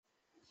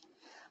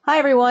Hi,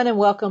 everyone, and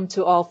welcome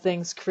to All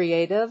Things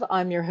Creative.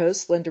 I'm your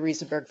host, Linda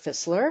Riesenberg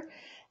Fissler.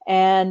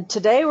 And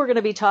today we're going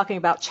to be talking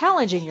about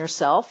challenging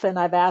yourself. And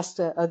I've asked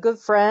a good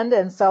friend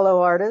and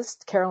fellow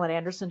artist, Carolyn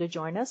Anderson, to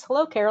join us.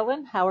 Hello,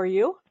 Carolyn. How are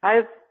you?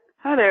 Hi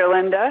there,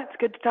 Linda. It's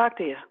good to talk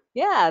to you.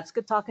 Yeah, it's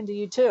good talking to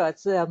you too.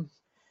 It's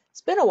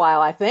been a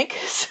while, I think.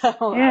 Yeah,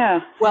 Well,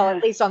 yeah.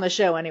 at least on the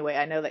show anyway.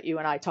 I know that you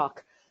and I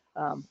talk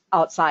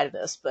outside of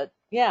this, but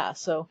yeah,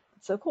 so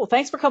cool.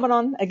 Thanks for coming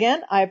on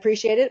again. I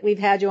appreciate it. We've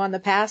had you on the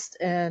past,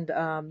 and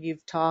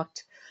you've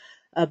talked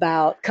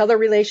about color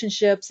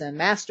relationships and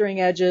mastering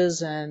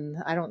edges, and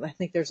I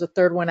think there's a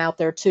third one out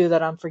there too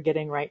that I'm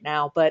forgetting right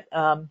now. But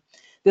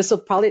this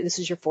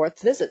is your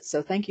fourth visit,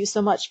 so thank you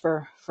so much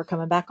for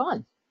coming back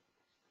on.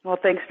 Well,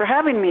 thanks for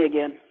having me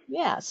again.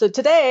 Yeah. So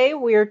today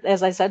we're,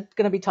 as I said,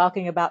 going to be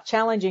talking about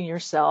challenging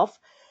yourself.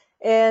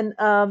 And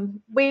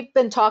we've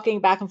been talking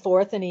back and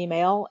forth in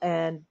email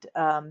and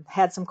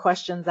had some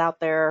questions out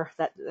there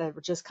that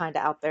were just kind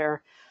of out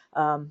there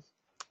um,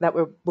 that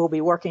we'll be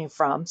working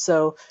from.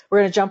 So we're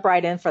going to jump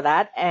right in for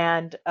that.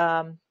 And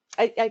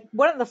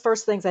one of the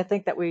first things I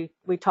think that we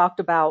talked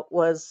about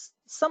was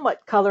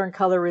somewhat color and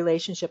color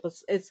relationship.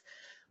 It's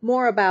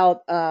more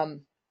about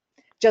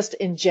just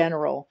in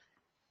general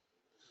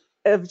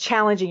of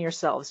challenging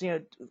yourselves.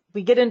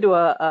 We get into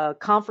a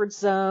comfort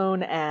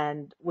zone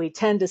and we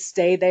tend to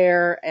stay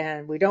there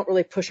and we don't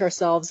really push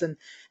ourselves. And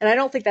I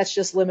don't think that's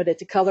just limited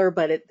to color,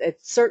 but it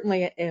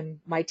certainly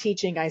in my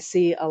teaching, I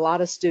see a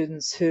lot of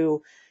students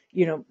who,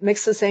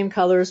 mix the same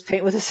colors,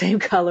 paint with the same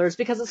colors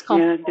because it's Yeah,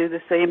 comfortable. do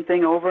the same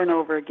thing over and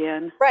over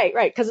again. Right,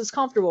 right. Because it's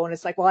comfortable and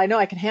it's like, well, I know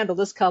I can handle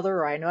this color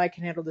or I know I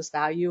can handle this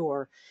value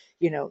or,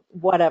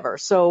 whatever.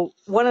 So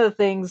one of the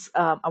things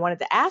I wanted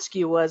to ask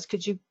you was,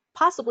 could you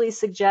possibly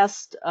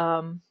suggest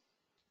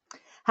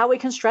how we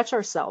can stretch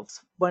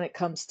ourselves when it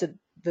comes to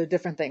the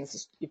different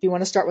things. If you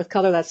want to start with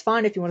color, that's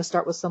fine. If you want to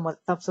start with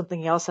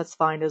something else, that's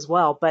fine as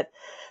well. But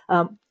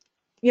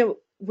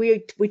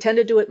we tend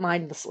to do it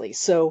mindlessly.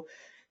 So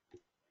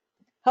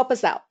help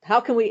us out. How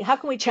can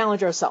we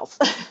challenge ourselves?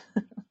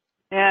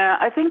 Yeah,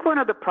 I think one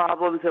of the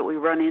problems that we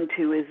run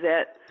into is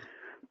that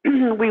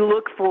we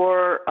look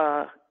for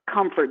a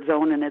comfort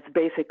zone, and it's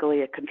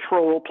basically a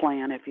control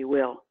plan, if you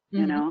will.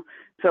 Hmm.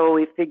 So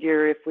we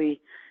figure if we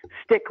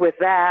stick with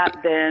that,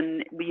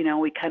 then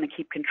we kind of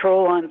keep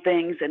control on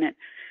things, and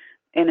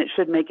it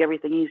should make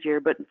everything easier.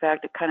 But in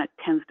fact, it kind of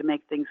tends to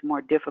make things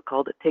more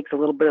difficult. It takes a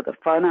little bit of the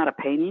fun out of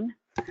painting.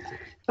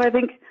 So I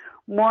think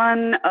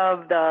one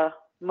of the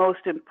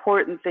most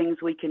important things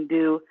we can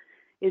do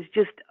is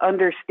just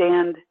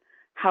understand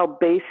how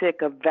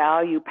basic a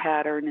value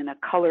pattern and a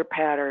color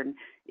pattern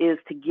is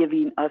to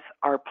giving us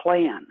our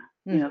plan,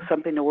 Hmm.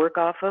 something to work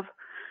off of.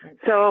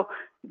 So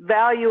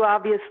value,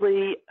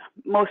 obviously,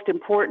 most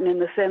important in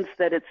the sense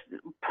that it's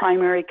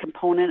primary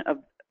component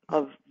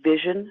of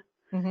vision,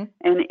 Hmm.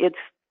 and it's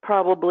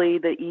probably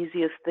the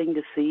easiest thing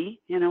to see,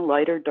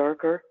 lighter,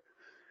 darker.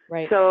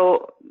 Right.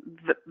 So,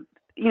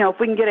 if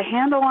we can get a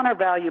handle on our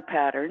value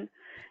pattern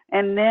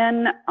and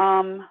then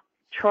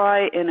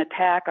try and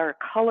attack our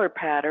color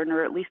pattern,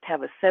 or at least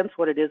have a sense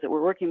what it is that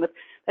we're working with,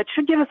 that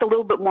should give us a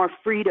little bit more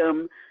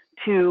freedom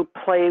to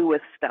play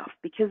with stuff,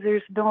 because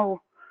there's no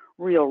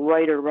real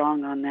right or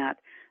wrong on that.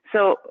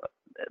 So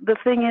the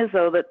thing is,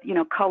 though, that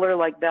color,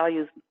 like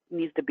values,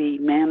 needs to be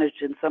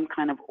managed in some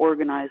kind of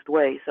organized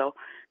way. So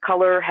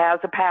color has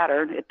a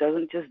pattern. It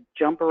doesn't just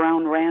jump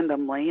around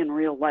randomly in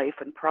real life,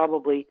 and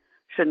probably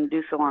shouldn't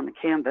do so on the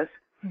canvas.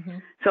 Hmm.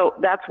 So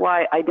that's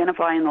why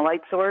identifying the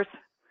light source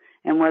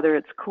and whether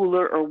it's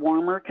cooler or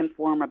warmer can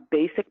form a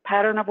basic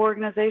pattern of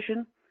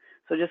organization.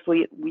 So just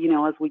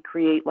as we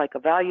create like a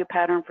value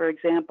pattern, for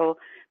example,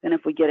 then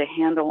if we get a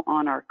handle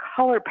on our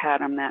color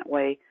pattern that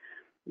way,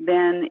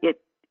 then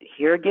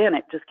here again,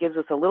 it just gives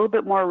us a little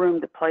bit more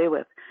room to play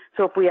with.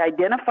 So if we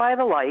identify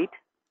the light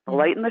Hmm.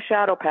 and the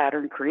shadow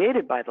pattern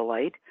created by the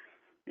light,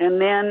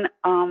 and then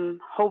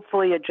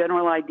hopefully a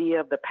general idea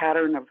of the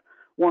pattern of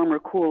warmer,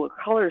 cooler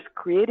colors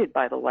created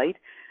by the light,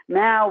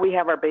 now we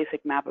have our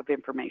basic map of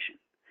information.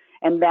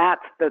 And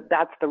that's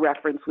the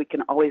reference we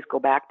can always go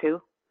back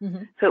to.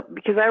 Hmm. So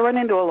because I run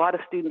into a lot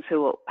of students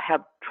who will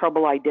have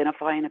trouble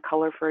identifying a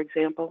color, for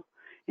example,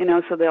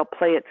 so they'll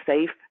play it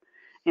safe.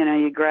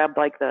 You grab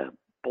like the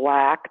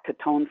black to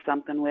tone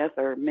something with,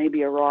 or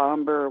maybe a raw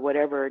umber or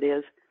whatever it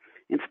is,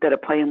 instead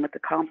of playing with the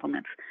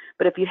complements.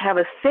 But if you have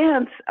a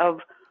sense of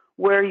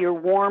where your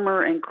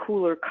warmer and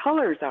cooler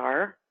colors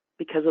are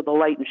because of the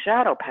light and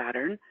shadow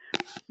pattern,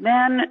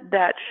 then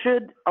that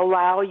should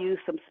allow you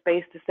some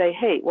space to say,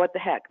 hey, what the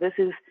heck, this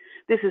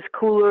is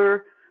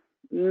cooler.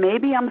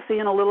 Maybe I'm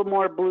seeing a little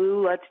more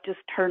blue. Let's just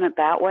turn it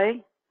that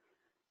way.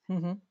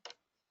 Hmm.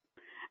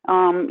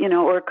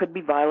 Or it could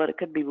be violet. It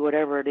could be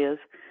whatever it is.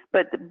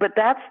 But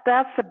that's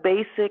the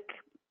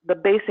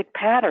basic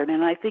pattern,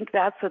 and I think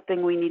that's the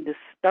thing we need to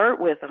start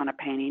with on a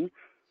painting,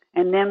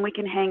 and then we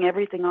can hang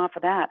everything off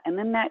of that. And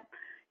then that,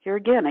 here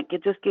again,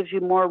 it just gives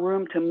you more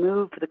room to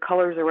move the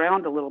colors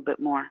around a little bit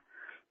more.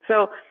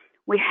 So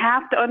we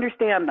have to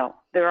understand, though,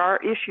 there are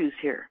issues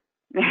here.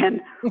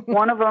 And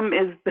one of them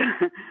is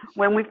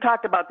when we've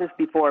talked about this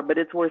before, but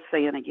it's worth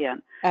saying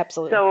again.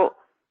 Absolutely. So,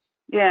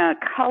 yeah,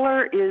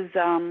 color is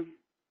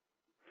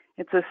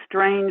it's a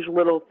strange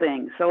little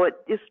thing. So it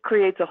just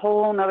creates a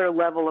whole nother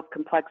level of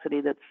complexity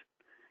that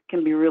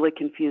can be really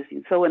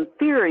confusing. So in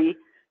theory,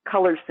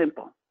 color's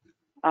simple.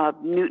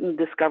 Newton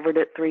discovered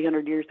it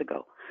 300 years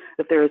ago,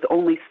 that there is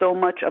only so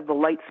much of the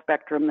light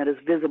spectrum that is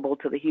visible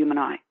to the human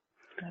eye.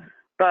 Right.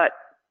 But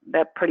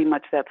that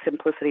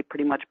simplicity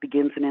pretty much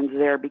begins and ends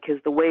there, because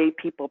the way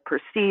people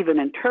perceive and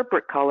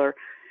interpret color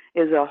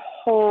is a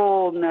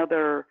whole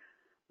nother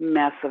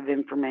mess of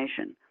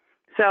information.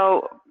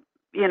 So,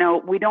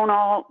 we don't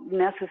all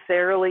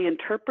necessarily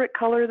interpret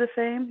color the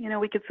same.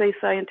 We could say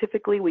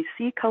scientifically we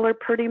see color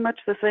pretty much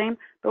the same,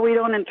 but we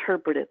don't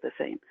interpret it the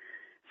same.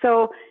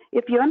 So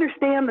if you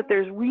understand that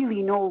there's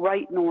really no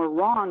right nor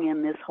wrong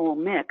in this whole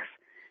mix,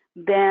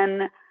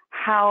 then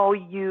how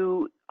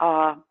you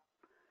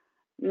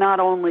not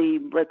only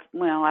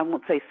I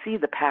won't say see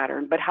the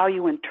pattern, but how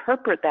you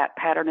interpret that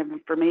pattern of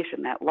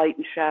information, that light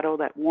and shadow,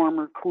 that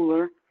warmer,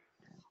 cooler,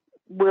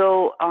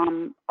 will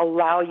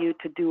allow you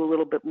to do a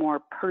little bit more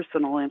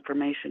personal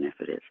information, if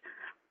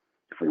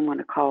we want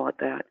to call it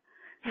that.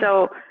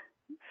 So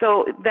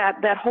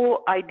that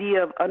whole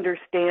idea of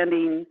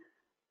understanding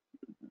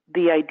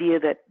the idea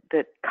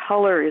that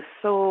color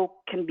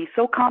can be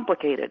so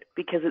complicated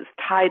because it's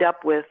tied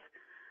up with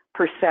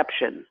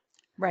perception.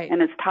 Right.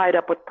 And it's tied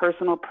up with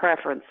personal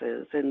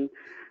preferences, and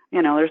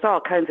there's all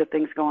kinds of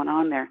things going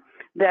on there,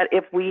 that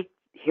if we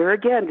here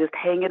again just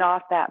hang it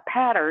off that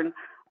pattern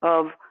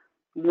of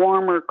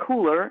warmer,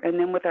 cooler, and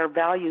then with our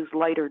values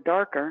lighter,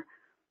 darker,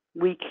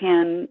 we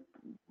can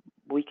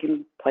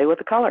play with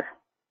the color.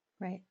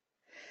 Right.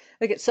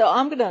 Okay, so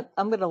I'm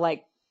gonna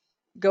like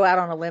go out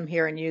on a limb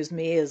here and use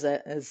me as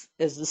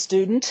the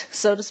student,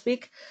 so to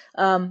speak.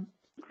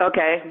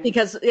 Okay.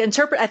 Because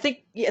I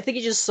think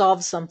you just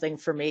solved something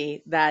for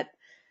me, that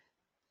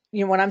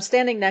when I'm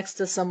standing next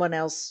to someone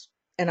else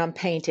and I'm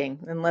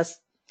painting, unless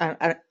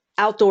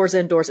outdoors,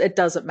 indoors, it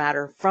doesn't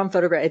matter. From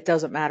photograph, it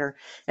doesn't matter.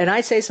 And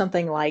I say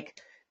something like,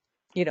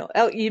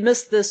 oh, you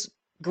missed this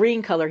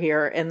green color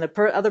here, and the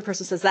other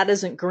person says that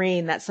isn't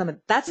green. That's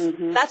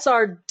that's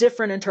our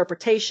different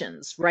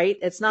interpretations, right?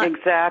 It's not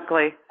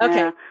exactly. Okay,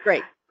 yeah.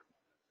 Great.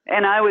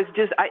 And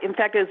in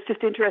fact, it's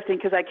just interesting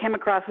because I came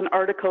across an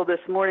article this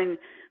morning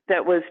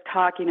that was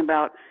talking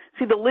about,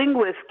 the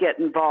linguists get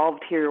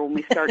involved here when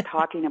we start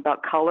talking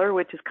about color,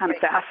 which is kind of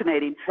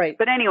fascinating. Right.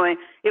 But anyway,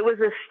 it was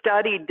a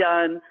study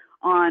done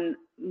on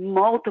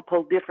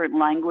multiple different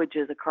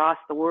languages across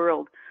the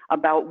world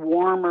about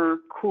warmer,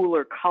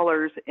 cooler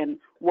colors and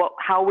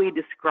how we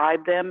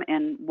describe them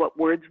and what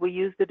words we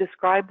use to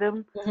describe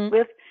them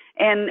with.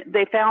 And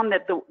they found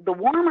that the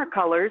warmer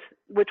colors,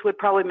 which would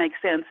probably make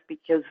sense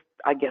because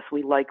I guess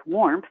we like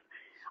warmth,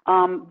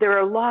 there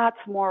are lots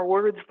more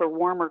words for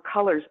warmer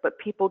colors, but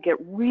people get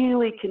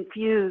really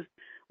confused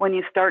when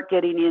you start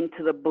getting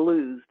into the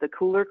blues, the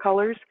cooler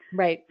colors.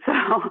 Right. So,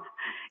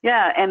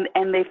 yeah,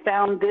 and they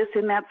found this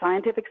in that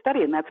scientific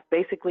study, and that's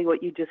basically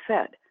what you just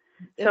said.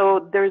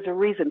 So there's a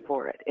reason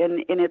for it,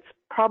 and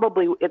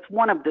it's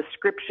one of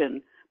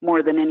description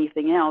more than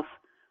anything else,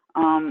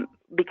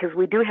 because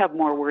we do have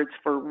more words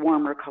for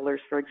warmer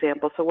colors, for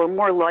example, so we're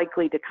more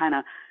likely to kind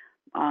of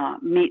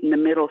meet in the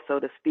middle,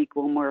 so to speak,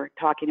 when we're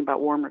talking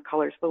about warmer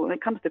colors. But when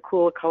it comes to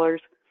cooler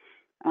colors,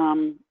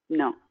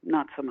 no,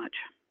 not so much.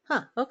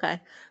 Huh. Okay.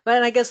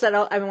 But I guess when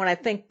I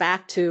think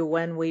back to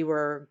when we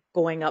were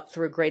going up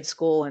through grade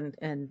school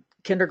and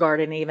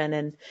kindergarten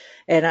even,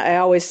 and I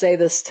always say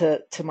this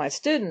to my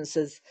students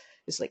is,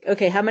 it's like,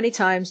 okay, how many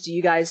times do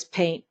you guys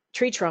paint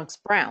tree trunks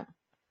brown?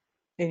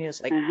 And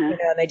it's like, and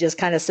they just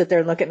kind of sit there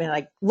and look at me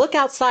like, look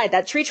outside,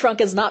 that tree trunk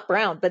is not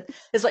brown. But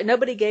it's like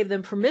nobody gave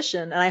them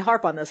permission. And I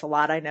harp on this a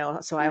lot, I know,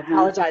 so I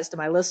apologize to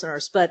my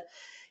listeners. But,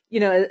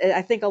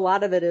 I think a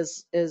lot of it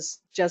is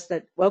just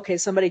that, okay,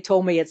 somebody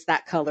told me it's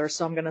that color,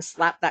 so I'm going to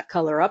slap that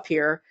color up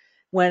here,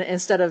 when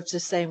instead of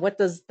just saying, what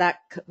does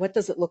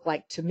it look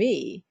like to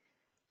me?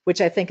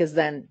 Which I think is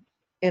then,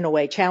 in a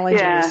way,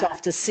 challenging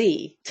yourself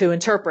to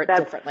interpret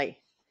differently.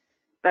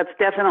 That's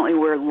definitely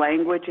where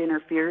language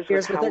interferes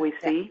with how we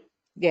see.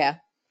 Yeah.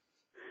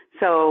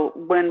 So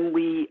when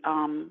we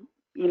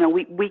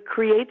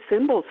create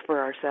symbols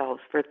for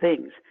ourselves for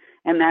things,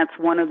 and that's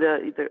one of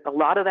a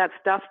lot of that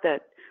stuff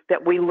that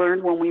we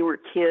learned when we were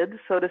kids,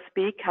 so to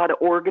speak, how to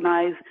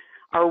organize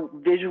our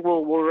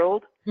visual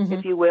world,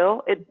 if you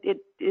will.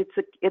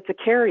 It's a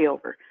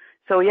carryover.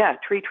 So yeah,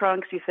 tree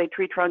trunks. You say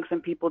tree trunks,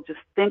 and people just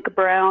think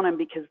brown, and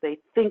because they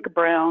think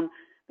brown,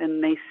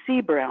 then they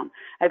see brown.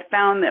 I've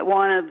found that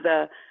one of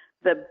the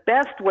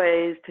best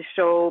ways to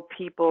show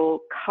people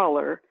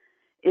color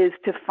is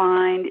to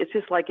find, it's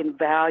just like in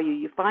value,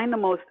 you find the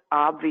most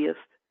obvious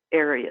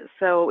areas.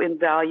 So in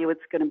value,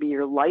 it's going to be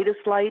your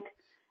lightest light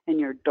and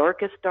your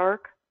darkest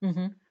dark.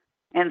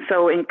 And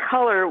so in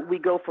color, we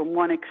go from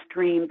one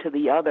extreme to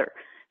the other.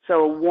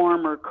 So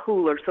warmer,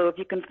 cooler. So if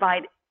you can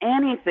find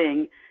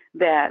anything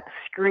that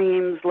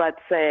screams, let's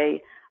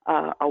say,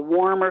 a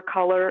warmer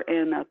color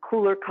and a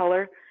cooler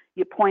color,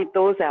 you point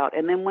those out.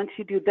 And then once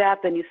you do that,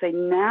 then you say,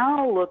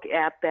 now look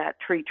at that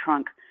tree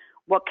trunk.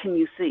 What can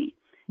you see?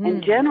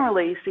 And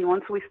generally, see,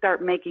 once we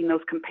start making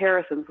those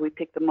comparisons, we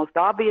pick the most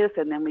obvious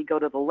and then we go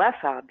to the less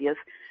obvious.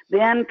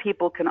 Then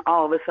people can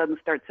all of a sudden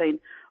start saying,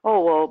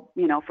 oh, well,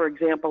 you know, for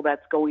example,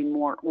 that's going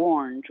more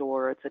orange,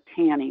 or it's a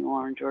tanning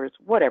orange, or it's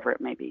whatever it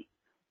may be.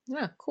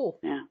 Yeah, cool.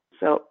 Yeah.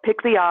 So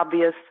pick the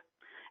obvious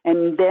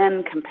and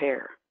then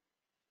compare.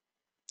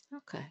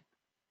 Okay.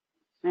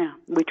 Yeah.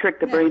 We trick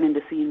the brain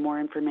into seeing more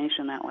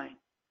information that way.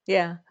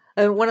 Yeah.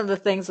 And one of the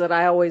things that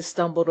I always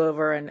stumbled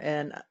over,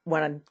 and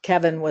when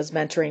Kevin was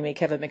mentoring me,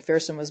 Kevin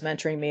McPherson was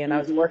mentoring me, and I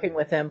was working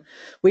with him,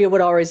 we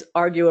would always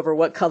argue over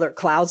what color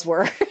clouds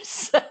were.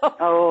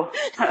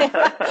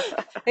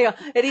 Yeah,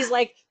 and he's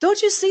like,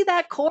 "Don't you see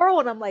that coral?"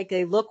 And I'm like,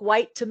 "They look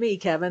white to me,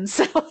 Kevin."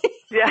 So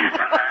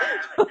yeah,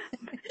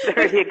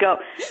 there you go.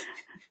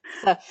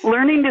 So,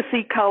 learning to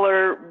see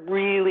color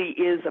really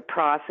is a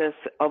process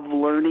of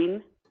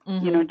learning.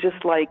 You know,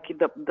 just like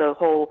the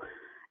whole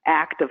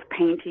act of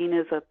painting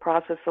is a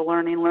process of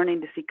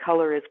learning to see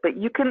color is, but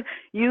you can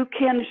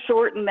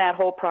shorten that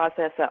whole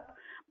process up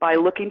by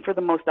looking for the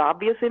most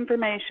obvious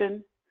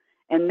information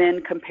and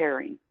then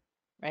comparing.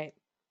 Right.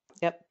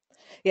 Yep.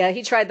 Yeah,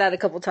 he tried that a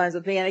couple times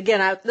with me, and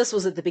again, this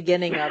was at the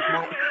beginning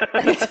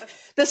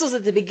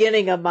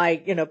of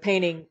my you know,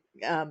 painting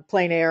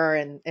plein air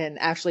and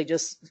actually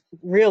just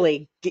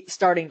really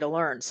starting to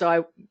learn.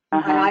 So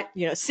I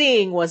you know,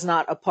 seeing was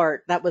not a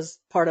part. That was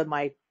part of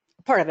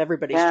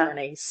everybody's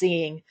journey,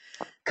 seeing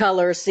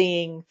color,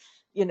 seeing,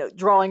 you know,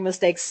 drawing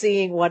mistakes,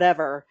 seeing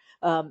whatever.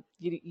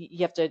 You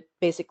have to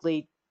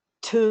basically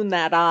tune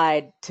that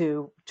eye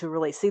to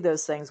really see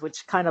those things,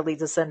 which kind of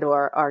leads us into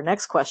our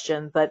next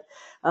question. But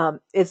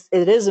it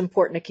is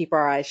important to keep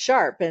our eyes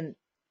sharp. And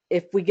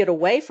if we get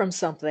away from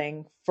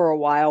something for a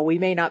while, we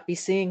may not be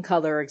seeing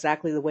color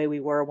exactly the way we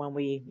were when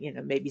we, you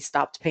know, maybe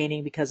stopped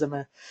painting because of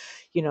an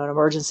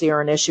emergency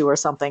or an issue or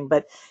something,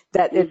 but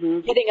that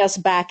getting us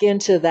back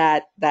into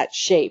that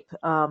shape.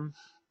 And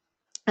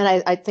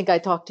I think I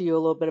talked to you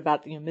a little bit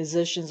about, you know,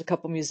 a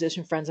couple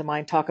musician friends of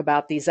mine talk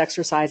about these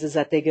exercises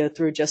that they go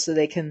through just so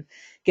they can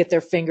get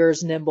their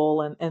fingers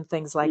nimble and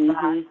things like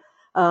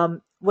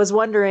that. Was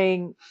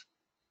wondering,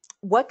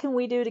 what can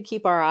we do to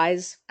keep our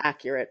eyes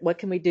accurate? What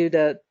can we do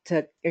to,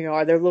 you know,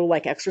 are there little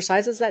like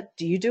exercises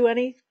do you do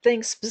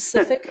anything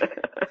specific?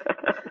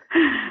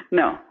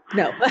 No,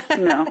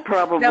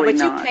 probably no, but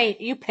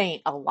not. You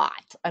paint a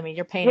lot. I mean,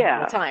 you're painting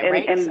all the time,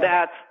 right? And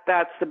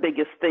that's the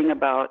biggest thing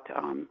about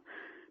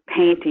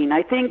painting.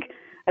 I think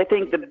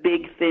the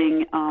big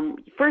thing,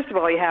 first of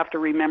all, you have to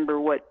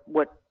remember what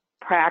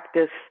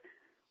practice,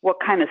 what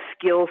kind of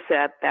skill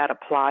set that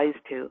applies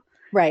to.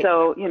 Right.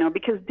 So, you know,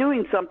 because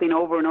doing something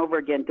over and over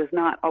again does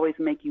not always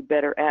make you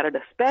better at it,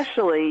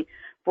 especially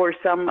for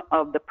some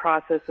of the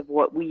process of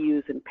what we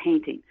use in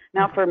painting.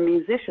 Now, for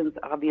musicians,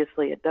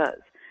 obviously it does.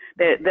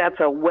 That's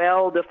a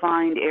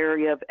well-defined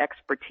area of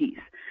expertise.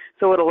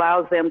 So it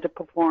allows them to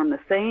perform the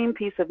same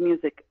piece of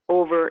music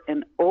over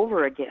and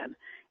over again.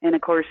 And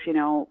of course, you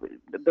know,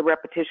 the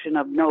repetition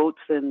of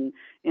notes and,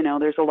 you know,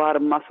 there's a lot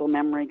of muscle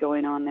memory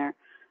going on there.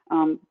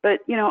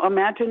 But, you know,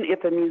 imagine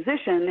if a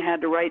musician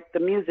had to write the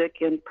music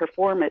and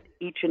perform it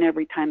each and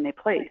every time they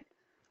played,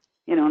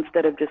 you know,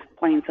 instead of just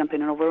playing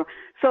something over.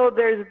 So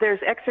there's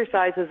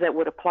exercises that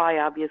would apply,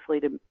 obviously,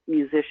 to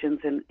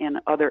musicians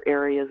and other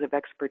areas of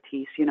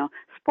expertise. You know,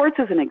 sports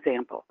is an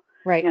example.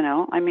 Right. You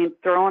know, I mean,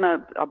 throwing a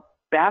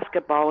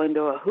basketball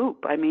into a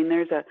hoop, I mean,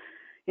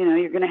 you know,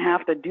 you're going to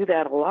have to do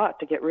that a lot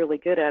to get really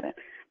good at it.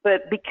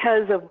 But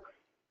because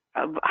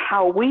of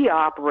how we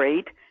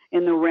operate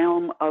in the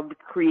realm of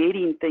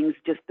creating things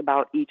just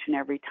about each and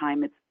every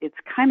time, it's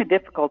kind of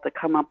difficult to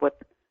come up with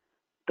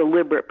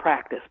deliberate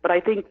practice. But I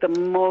think the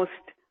most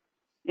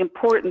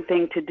important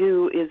thing to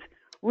do is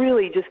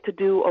really just to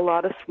do a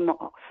lot of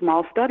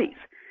small studies.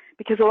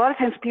 Because a lot of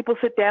times people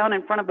sit down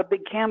in front of a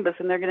big canvas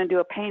and they're going to do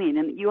a painting,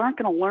 and you aren't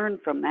going to learn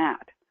from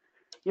that.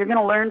 You're going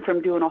to learn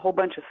from doing a whole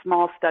bunch of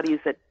small studies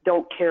that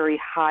don't carry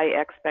high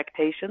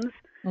expectations.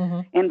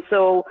 And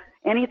so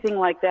anything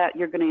like that,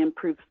 you're going to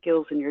improve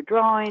skills in your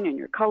drawing and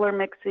your color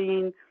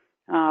mixing,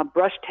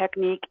 brush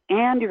technique,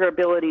 and your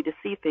ability to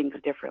see things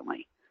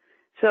differently.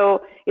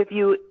 So if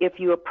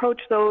you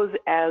approach those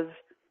as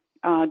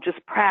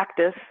just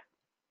practice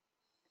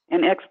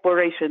and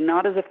exploration,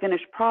 not as a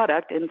finished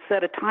product, and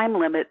set a time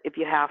limit if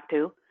you have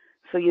to,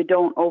 so you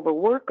don't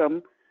overwork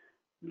them,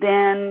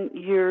 then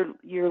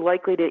you're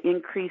likely to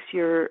increase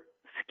your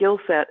skill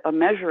set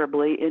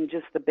immeasurably in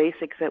just the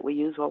basics that we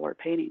use while we're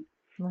painting.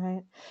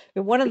 Right.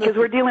 Because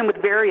we're dealing with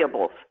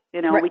variables.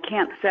 You know, right. We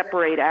can't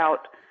separate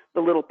out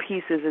the little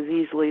pieces as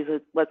easily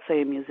as, let's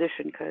say, a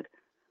musician could.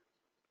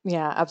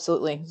 Yeah,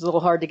 absolutely. It's a little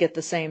hard to get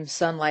the same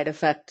sunlight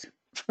effect.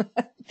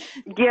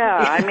 Yeah,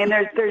 I mean,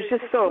 there's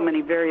just so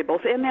many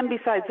variables. And then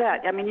besides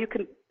that, I mean, you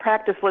can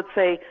practice, let's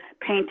say,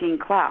 painting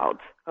clouds,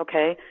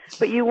 okay?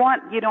 But you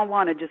don't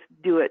want to just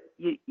do it.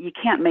 You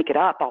can't make it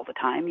up all the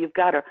time. You've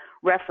got to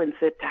reference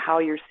it to how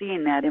you're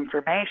seeing that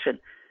information.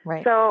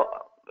 Right. So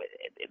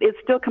it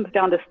still comes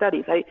down to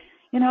studies.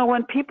 You know,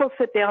 when people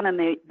sit down and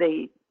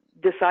they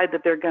decide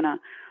that they're going to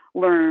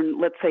learn,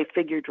 let's say,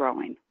 figure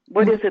drawing,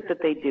 what is it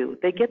that they do?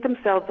 They get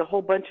themselves a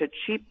whole bunch of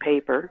cheap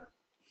paper,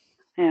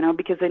 you know,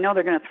 because they know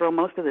they're going to throw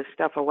most of this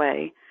stuff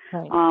away.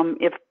 Right.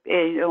 If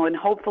you know, and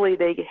hopefully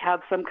they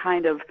have some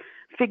kind of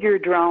figure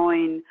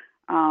drawing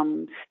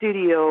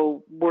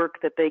studio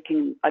work that they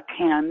can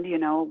attend, you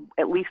know,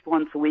 at least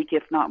once a week,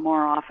 if not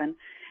more often.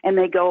 And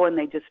they go and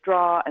they just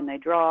draw and they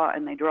draw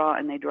and they draw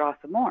and they draw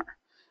some more,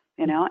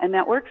 you know, and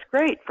that works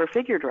great for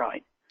figure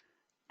drawing.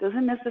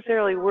 Doesn't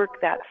necessarily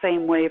work that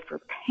same way for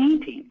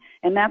painting,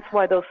 and that's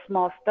why those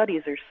small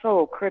studies are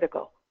so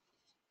critical.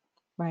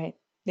 Right.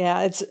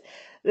 Yeah, it's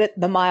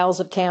the miles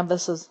of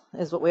canvas is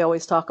what we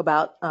always talk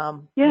about.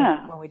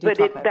 Yeah, when we do but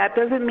talk about that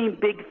doesn't mean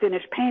big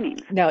finished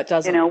paintings. No, it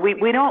doesn't. You know,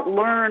 we don't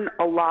learn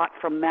a lot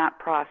from that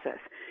process.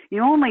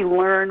 You only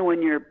learn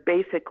when you're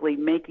basically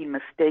making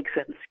mistakes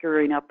and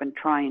screwing up and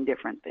trying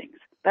different things.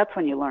 That's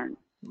when you learn.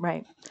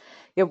 Right.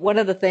 Yeah, one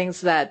of the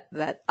things that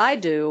I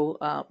do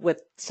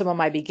with some of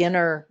my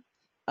beginner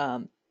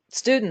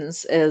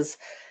students is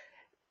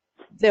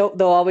they'll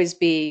always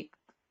be,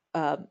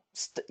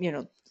 you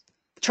know,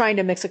 trying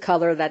to mix a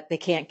color that they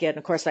can't get. And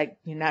of course, I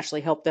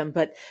naturally help them.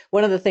 But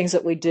one of the things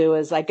that we do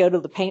is I go to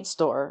the paint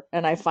store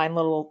and I find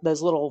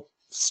those little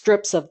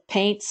strips of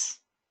paints,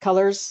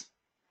 colors,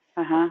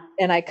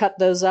 and I cut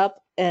those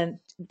up. And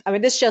I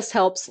mean, this just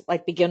helps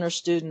like beginner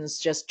students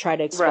just try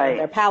to expand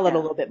their palette a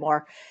little bit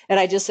more. And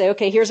I just say,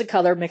 okay, here's a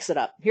color, mix it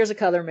up. Here's a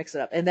color, mix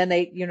it up. And then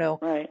they, you know,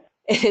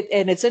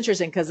 and it's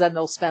interesting because then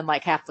they'll spend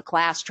like half the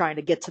class trying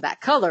to get to that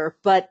color.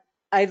 But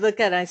I look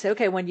at it and I say,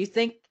 okay, when you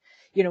think,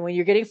 you know, when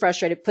you're getting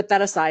frustrated, put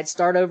that aside,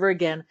 start over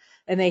again.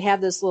 And they have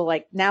this little,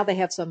 like, now they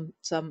have some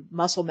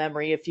muscle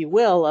memory, if you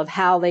will, of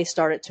how they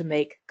started to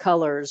make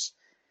colors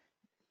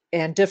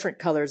and different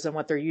colors than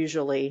what they're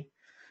usually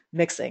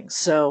mixing.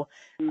 So,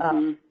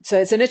 so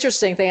it's an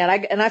interesting thing.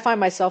 And I find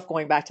myself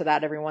going back to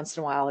that every once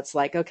in a while. It's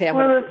like, okay, I'm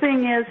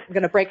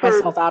going to break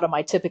myself out of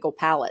my typical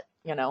palette,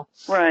 you know?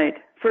 Right.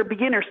 For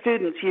beginner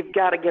students, you've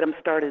got to get them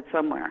started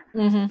somewhere.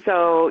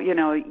 So, you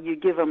know, you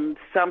give them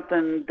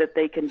something that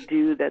they can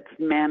do that's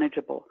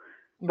manageable.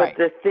 But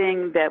the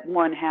thing that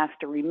one has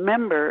to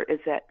remember is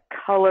that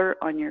color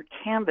on your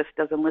canvas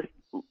doesn't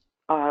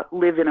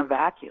live in a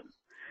vacuum.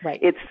 Right.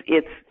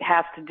 It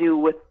has to do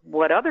with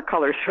what other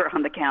colors are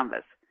on the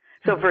canvas.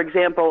 So, for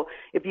example,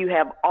 if you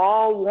have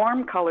all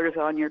warm colors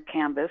on your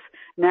canvas,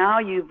 now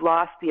you've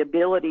lost the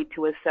ability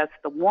to assess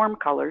the warmer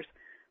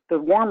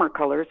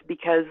colors,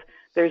 because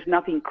there's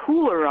nothing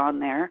cooler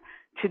on there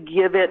to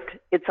give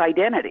it its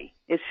identity.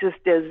 It's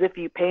just as if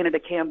you painted a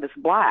canvas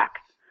black,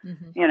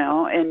 you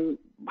know, and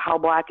how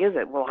black is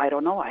it? Well, I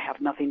don't know. I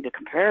have nothing to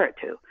compare it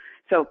to.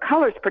 So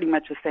color is pretty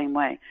much the same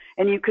way.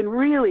 And you can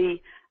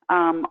really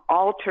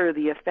alter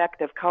the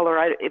effect of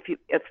color. If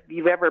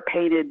you've ever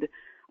painted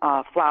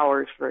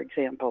flowers, for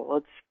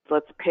example,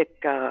 let's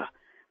pick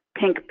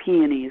pink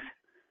peonies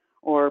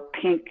or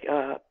pink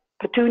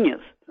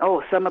petunias.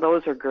 Oh, some of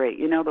those are great.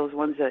 You know, those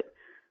ones that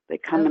they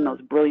come in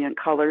those brilliant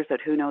colors that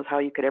who knows how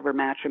you could ever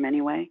match them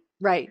anyway.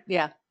 Right.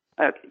 Yeah.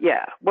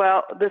 Yeah.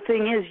 Well, the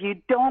thing is, you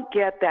don't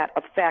get that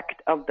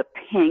effect of the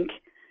pink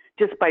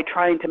just by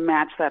trying to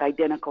match that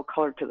identical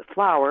color to the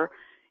flower.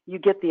 You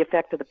get the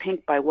effect of the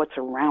pink by what's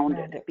around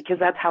it, because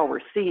that's how we're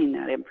seeing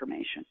that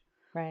information.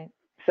 Right.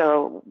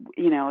 So,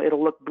 you know,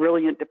 it'll look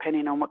brilliant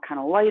depending on what kind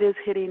of light is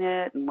hitting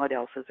it and what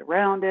else is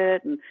around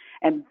it.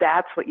 And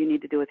that's what you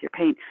need to do with your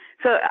paint.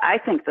 So I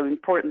think the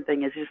important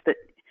thing is just that,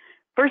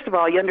 first of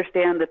all, you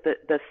understand that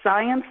the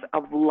science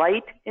of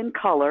light and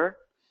color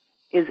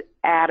is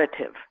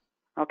additive,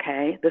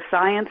 okay? The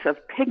science of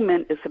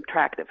pigment is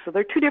subtractive. So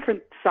they're two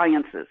different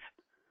sciences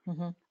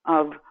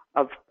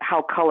of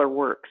how color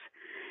works.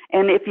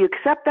 And if you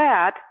accept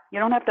that, you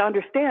don't have to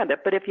understand it,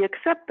 but if you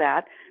accept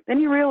that, then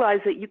you realize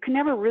that you can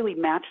never really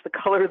match the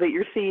color that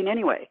you're seeing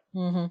anyway,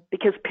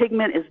 because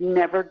pigment is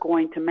never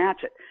going to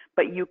match it.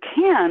 But you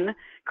can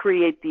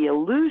create the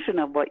illusion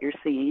of what you're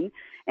seeing,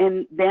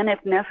 and then if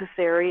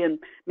necessary, and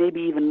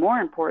maybe even more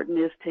important,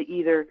 is to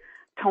either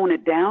tone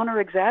it down or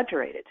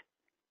exaggerate it.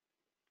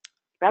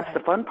 That's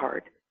the fun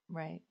part.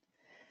 Right.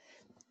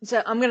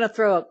 So I'm going to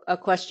throw a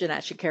question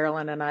at you,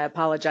 Carolyn, and I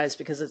apologize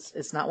because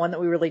it's not one that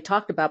we really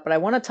talked about, but I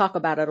want to talk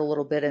about it a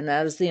little bit, and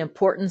that is the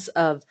importance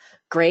of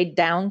grayed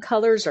down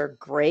colors, or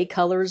gray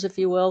colors, if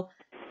you will,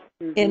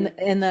 in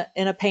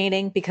a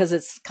painting, because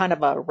it's kind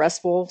of a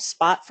restful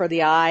spot for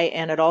the eye,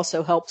 and it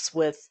also helps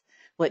with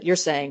what you're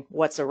saying,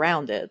 what's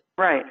around it.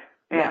 Right.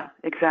 Yeah.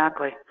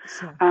 Exactly.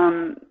 So.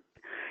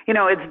 You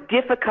know, it's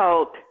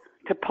difficult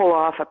to pull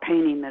off a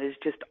painting that is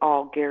just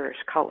all garish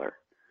color.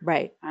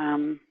 Right.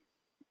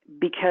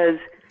 Because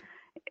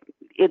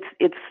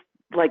it's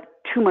like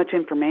too much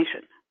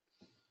information,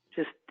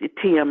 just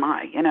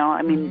TMI, you know,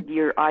 I mean,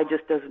 your eye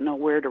just doesn't know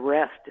where to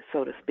rest,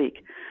 so to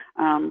speak.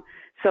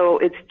 So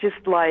it's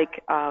just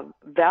like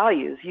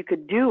values. You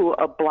could do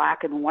a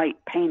black and white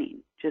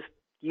painting, just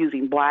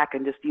using black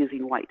and just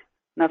using white,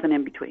 nothing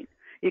in between.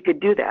 You could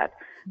do that,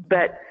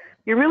 but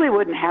you really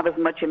wouldn't have as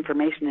much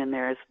information in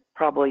there as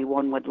probably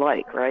one would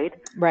like, right?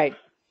 Right.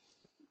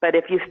 But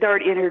if you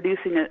start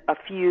introducing a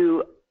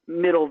few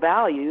middle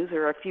values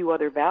or a few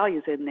other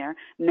values in there,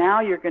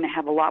 now you're going to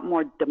have a lot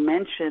more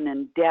dimension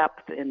and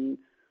depth and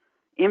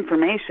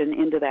information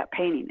into that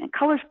painting. And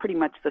color's pretty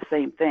much the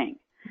same thing.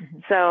 Mm-hmm.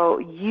 So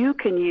you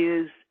can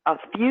use a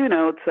few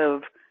notes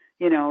of,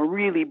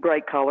 really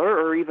bright color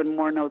or even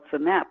more notes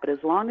than that. But as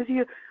long as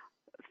you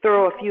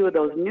throw a few of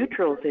those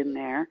neutrals in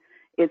there,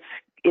 it's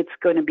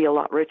going to be a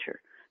lot richer.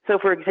 So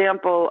for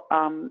example,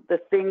 the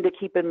thing to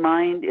keep in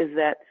mind is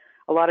that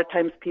a lot of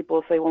times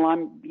people say, well,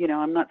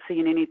 I'm not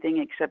seeing anything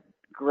except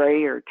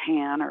gray or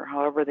tan or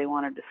however they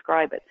want to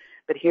describe it.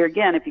 But here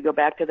again, if you go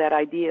back to that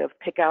idea of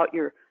pick out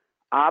your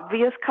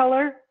obvious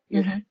color,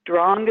 your mm-hmm.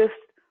 strongest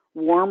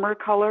warmer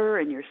color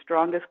and your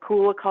strongest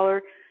cooler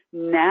color,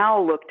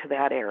 now look to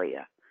that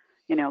area.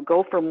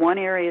 Go from one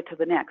area to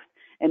the next.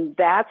 And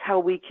that's how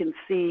we can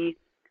see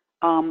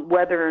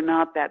whether or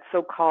not that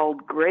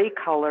so-called gray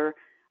color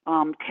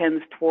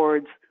tends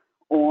towards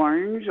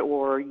orange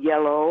or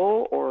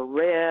yellow or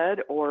red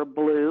or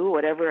blue,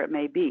 whatever it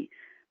may be.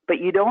 But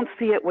you don't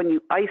see it when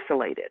you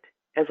isolate it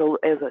as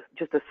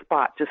just a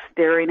spot, just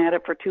staring at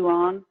it for too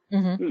long.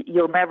 Mm-hmm.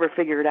 You'll never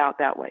figure it out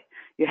that way.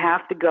 You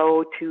have to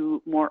go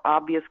to more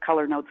obvious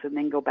color notes and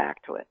then go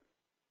back to it.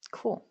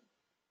 Cool.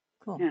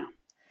 Yeah.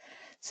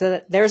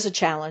 So there's a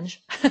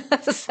challenge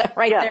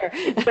right there.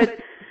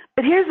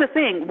 But here's the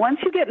thing. Once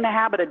you get in the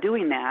habit of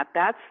doing that,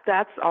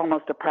 that's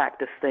almost a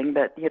practice thing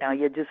that,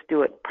 you just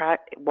do it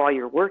while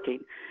you're working.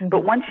 Mm-hmm.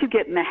 But once you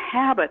get in the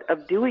habit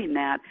of doing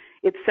that,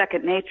 it's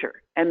second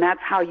nature. And that's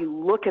how you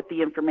look at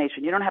the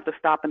information. You don't have to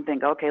stop and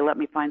think, okay, let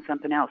me find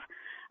something else.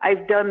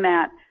 I've done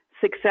that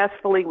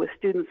successfully with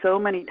students so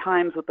many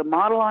times with the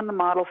model on the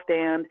model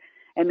stand,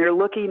 and they're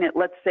looking at,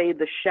 let's say,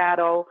 the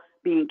shadow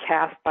being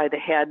cast by the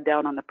head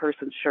down on the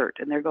person's shirt.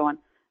 And they're going,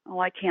 oh,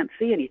 I can't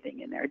see anything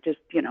in there. It just,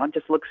 it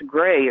just looks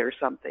gray or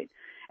something.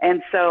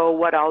 And so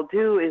what I'll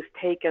do is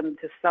take them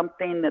to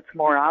something that's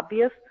more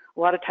obvious.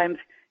 A lot of times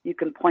you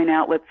can point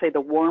out, let's say,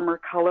 the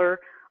warmer color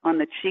on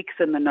the cheeks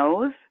and the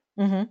nose.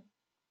 Mm-hmm.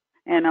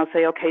 And I'll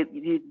say, okay,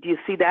 do you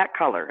see that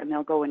color? And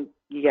they'll go,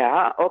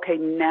 yeah, okay,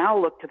 now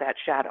look to that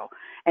shadow.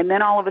 And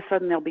then all of a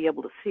sudden they'll be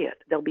able to see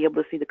it. They'll be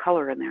able to see the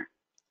color in there.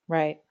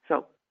 Right.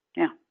 So,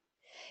 yeah.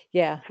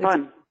 Yeah. It's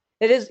fun.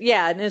 It is,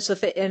 yeah, and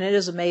it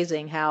is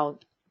amazing how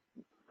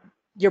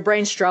your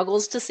brain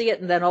struggles to see it,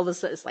 and then all of a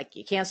sudden it's like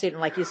you can't see it, and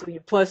like you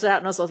push it out,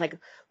 and also it's like,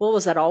 well,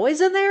 was that always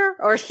in there,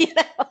 or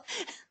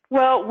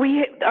Well,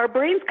 our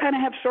brains kind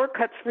of have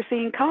shortcuts for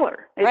seeing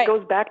color. It right.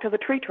 goes back to the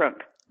tree trunk.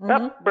 Mm-hmm.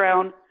 Up,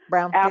 brown,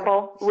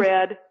 apple,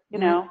 red,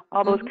 mm-hmm.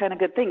 all those mm-hmm. kind of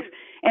good things.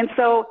 And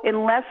so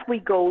unless we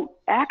go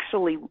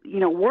actually,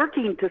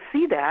 working to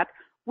see that,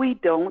 we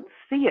don't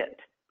see it.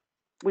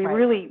 We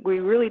right.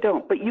 really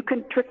don't. But you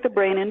can trick the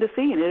brain into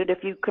seeing it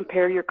if you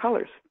compare your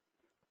colors.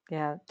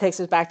 Yeah, it takes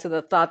us back to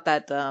the thought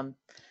that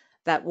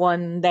that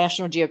one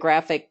National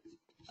Geographic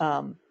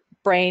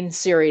brain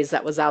series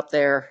that was out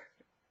there.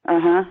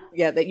 Uh-huh.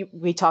 Yeah, that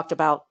we talked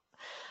about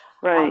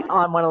right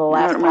on one of the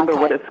last. I don't remember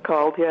what it's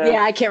called.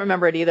 Yeah, I can't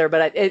remember it either.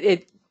 But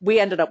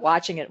we ended up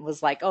watching it and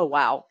was like, oh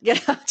wow,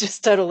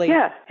 just totally.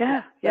 Yeah.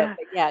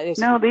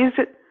 No,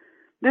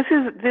 this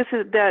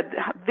is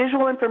that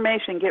visual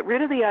information. Get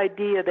rid of the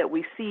idea that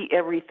we see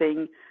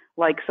everything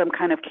like some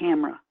kind of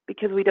camera,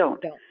 because we don't.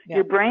 Yeah.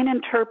 Your brain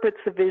interprets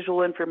the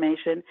visual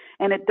information,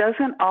 and it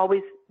doesn't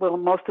always, well,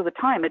 most of the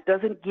time, it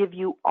doesn't give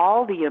you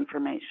all the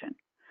information.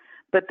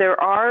 But there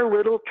are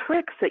little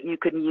tricks that you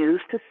can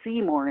use to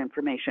see more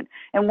information.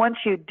 And once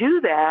you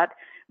do that,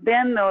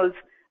 then those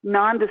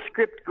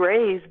nondescript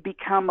grays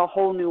become a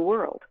whole new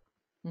world.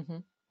 Mm-hmm.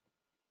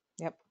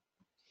 Yep.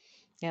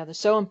 Yeah, they're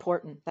so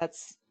important.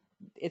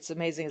 It's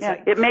amazing.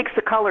 It's it makes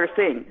the color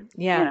sing.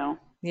 Yeah.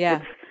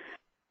 Yeah.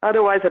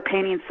 Otherwise, a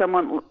painting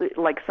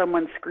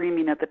someone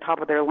screaming at the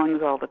top of their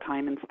lungs all the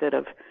time instead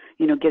of,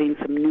 getting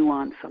some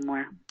nuance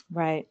somewhere.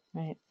 Right.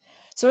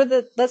 So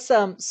let's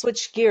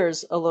switch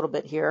gears a little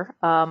bit here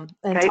and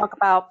talk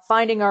about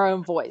finding our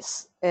own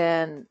voice.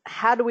 And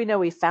how do we know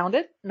we found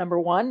it, number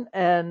one?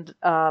 And,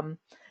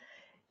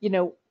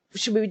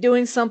 should we be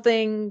doing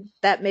something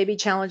that maybe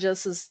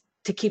challenges us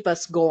to keep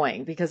us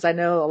going? Because I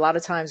know a lot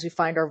of times we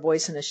find our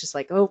voice and it's just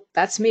like, oh,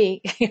 that's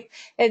me.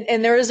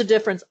 and there is a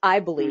difference, I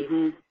believe,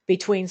 mm-hmm.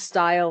 between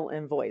style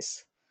and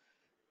voice.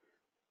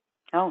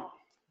 Oh,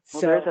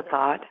 well, there's a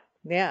thought.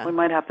 Yeah. We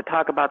might have to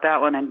talk about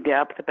that one in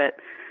depth, but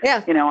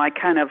yeah. I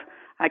kind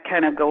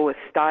of go with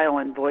style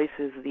and voice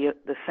is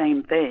the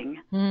same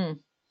thing. Mm.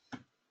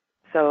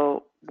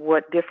 So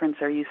what difference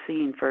are you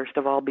seeing, first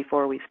of all,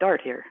 before we start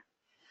here?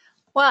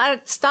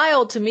 Well,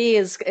 style to me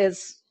is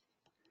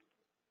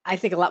I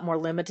think a lot more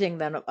limiting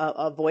than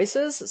a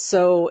voices.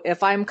 So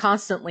if I'm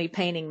constantly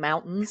painting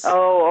mountains.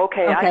 Oh,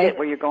 okay. I get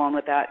where you're going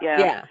with that.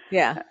 Yeah.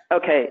 Yeah.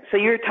 Okay. So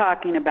you're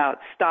talking about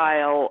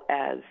style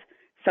as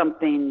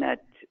something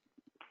that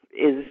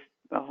is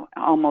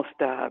almost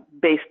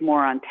based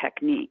more on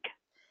technique.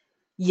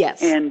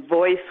 Yes. And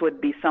voice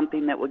would be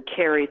something that would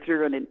carry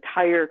through an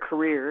entire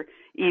career,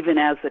 even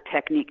as the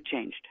technique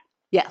changed.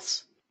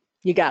 Yes.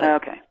 You got it.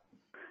 Okay.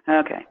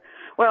 Okay.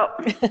 Well,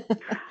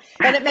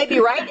 And it may be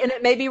right and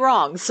it may be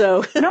wrong.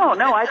 So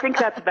no, I think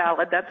that's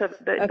valid. That's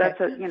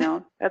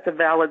okay. that's a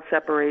valid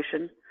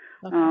separation.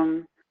 Okay.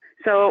 Um,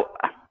 so,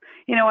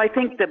 I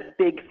think the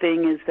big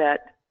thing is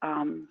that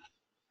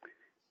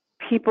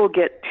people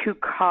get too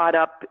caught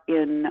up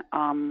in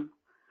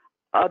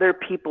other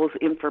people's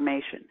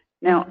information.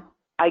 Now, Mm-hmm.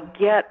 I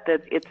get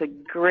that it's a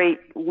great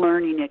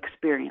learning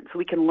experience.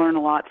 We can learn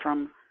a lot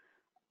from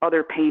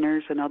other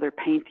painters and other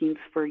paintings,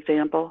 for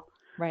example.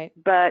 Right.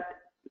 But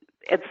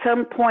at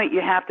some point,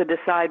 you have to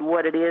decide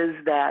what it is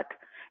that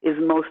is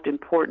most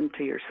important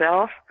to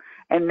yourself,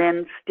 and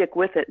then stick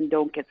with it and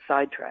don't get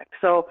sidetracked.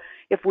 So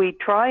if we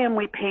try and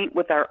we paint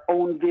with our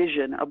own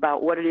vision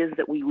about what it is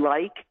that we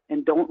like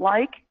and don't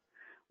like,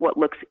 what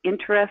looks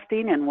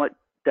interesting and what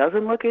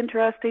doesn't look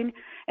interesting,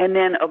 and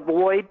then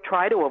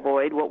try to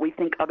avoid what we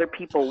think other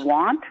people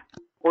want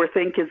or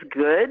think is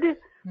good,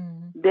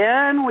 Mm-hmm.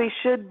 then we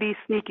should be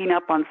sneaking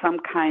up on some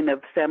kind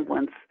of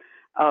semblance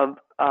of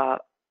our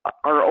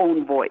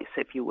own voice,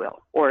 if you will,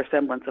 or a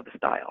semblance of a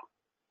style.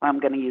 I'm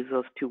going to use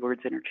those two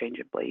words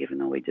interchangeably, even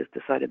though we just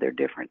decided they're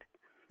different.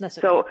 That's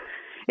okay. So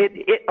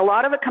a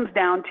lot of it comes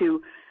down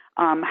to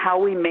how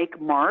we make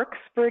marks,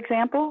 for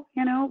example,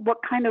 what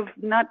kind of,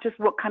 not just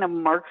what kind of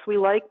marks we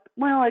like.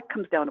 Well, it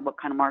comes down to what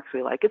kind of marks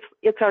we like.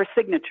 It's our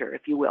signature,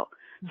 if you will.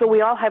 Mm-hmm. So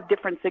we all have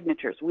different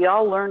signatures. We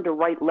all learn to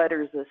write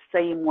letters the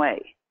same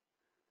way.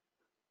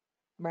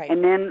 Right.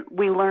 And then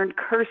we learned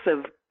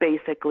cursive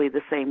basically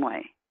the same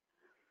way.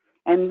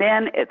 And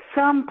then at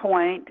some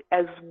point,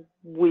 as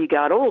we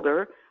got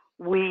older,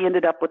 we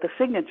ended up with a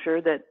signature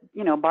that,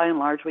 by and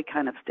large, we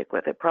kind of stick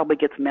with. It probably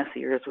gets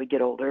messier as we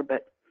get older,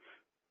 but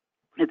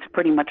it's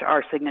pretty much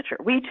our signature.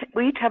 We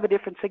each have a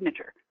different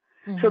signature.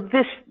 Mm-hmm. So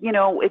this,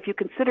 if you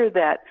consider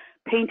that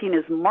painting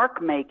is mark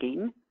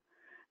making,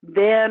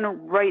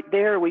 then right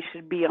there we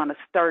should be on a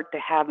start to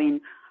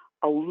having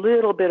a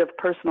little bit of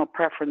personal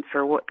preference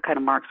for what kind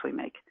of marks we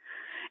make.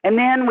 And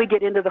then we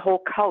get into the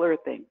whole color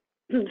thing.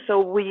 So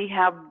we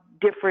have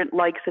different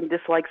likes and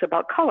dislikes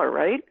about color,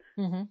 right?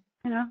 Mm-hmm.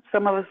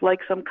 Some of us like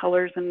some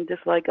colors and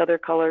dislike other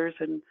colors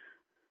and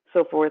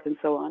so forth and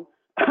so on.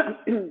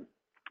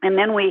 And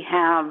then we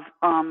have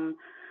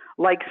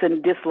likes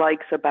and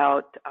dislikes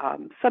about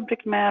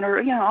subject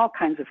matter, all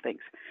kinds of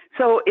things.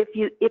 So if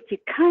you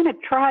kind of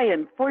try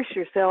and force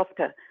yourself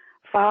to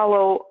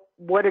follow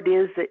what it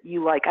is that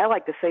you like, I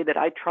like to say that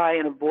I try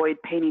and avoid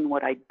painting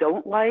what I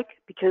don't like,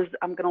 because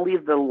I'm going to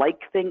leave the like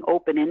thing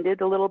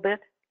open-ended a little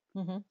bit.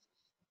 Mm-hmm.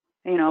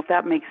 If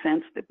that makes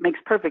sense. It makes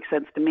perfect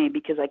sense to me,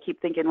 because I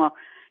keep thinking, well,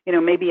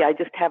 maybe I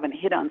just haven't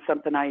hit on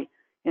something.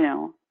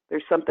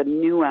 There's something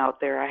new out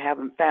there I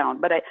haven't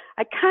found, but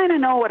I kind of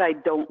know what I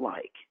don't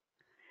like.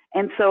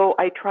 And so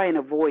I try and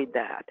avoid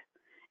that.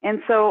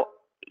 And so,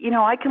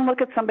 I can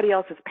look at somebody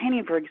else's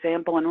painting, for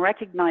example, and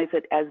recognize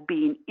it as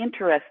being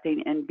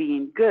interesting and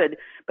being good,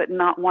 but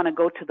not want to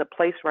go to the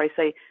place where I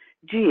say,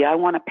 gee, I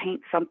want to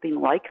paint something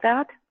like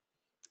that.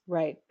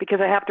 Right. Because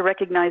I have to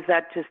recognize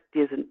that just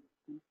isn't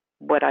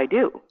what I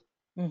do.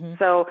 Mm-hmm.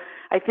 So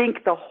I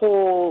think the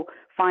whole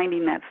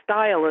finding that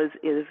style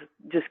is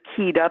just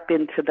keyed up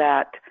into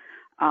that,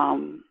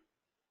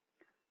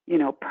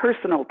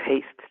 personal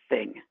taste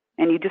thing.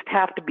 And you just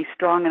have to be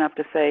strong enough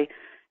to say,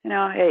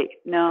 hey,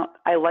 no,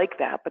 I like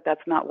that, but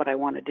that's not what I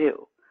want to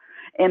do.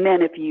 And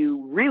then if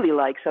you really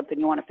like something,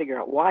 you want to figure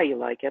out why you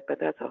like it, but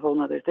that's a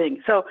whole other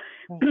thing. So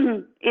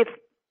if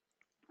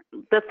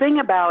the thing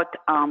about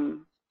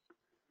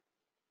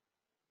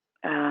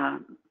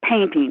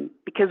painting,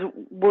 because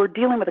we're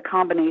dealing with a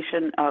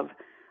combination of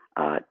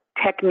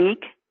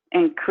technique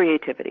and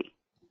creativity.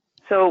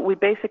 So we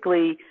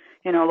basically,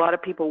 a lot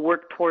of people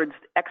work towards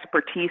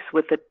expertise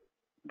with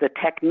the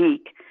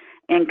technique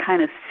and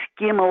kind of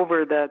skim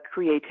over the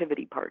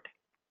creativity part,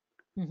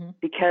 mm-hmm.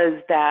 because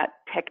that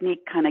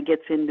technique kind of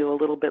gets into a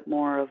little bit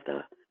more of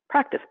the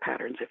practice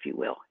patterns, if you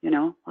will,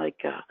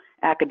 like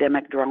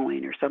academic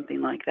drawing or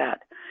something like that.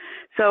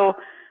 So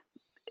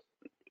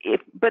if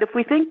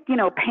we think,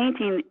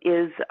 painting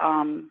is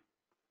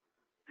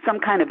some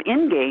kind of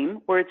end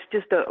game where it's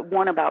just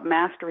one about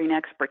mastering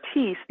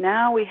expertise,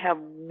 now we have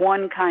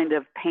one kind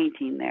of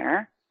painting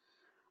there.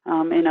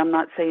 And I'm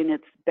not saying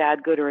it's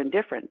bad, good, or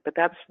indifferent, but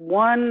that's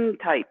one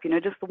type,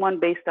 just the one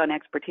based on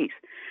expertise.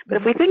 But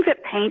mm-hmm. if we think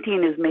that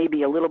painting is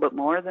maybe a little bit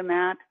more than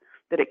that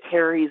it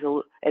carries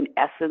an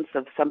essence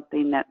of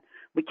something that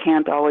we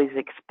can't always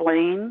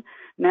explain,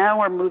 now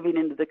we're moving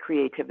into the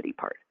creativity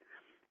part.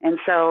 And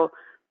so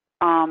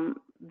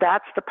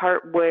that's the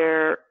part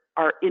where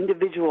our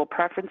individual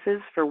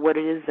preferences for what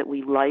it is that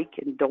we like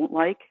and don't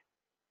like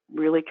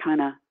really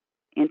kind of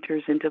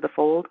enters into the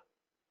fold.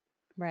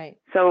 Right.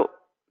 So,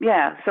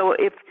 yeah. So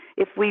if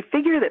we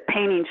figure that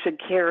painting should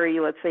carry,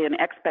 let's say, an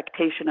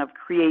expectation of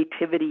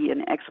creativity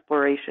and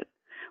exploration,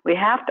 we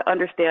have to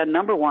understand,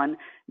 number one,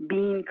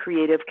 being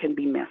creative can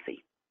be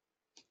messy.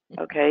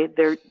 Okay.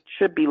 There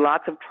should be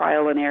lots of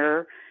trial and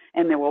error,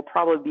 and there will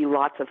probably be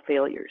lots of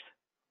failures.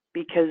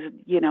 Because,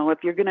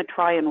 if you're going to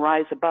try and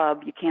rise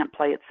above, you can't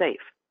play it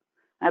safe.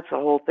 That's the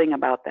whole thing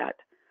about that.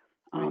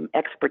 Right.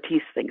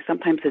 expertise thing.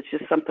 Sometimes it's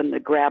just something to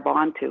grab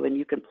onto, and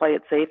you can play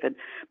it safe. And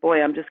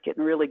boy, I'm just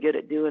getting really good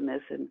at doing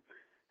this, and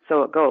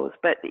so it goes.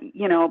 But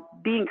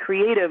being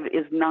creative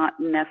is not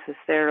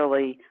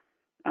necessarily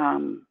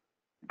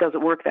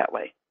doesn't work that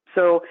way.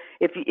 So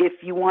if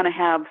you want to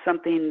have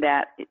something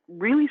that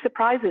really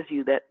surprises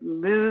you, that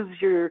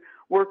moves your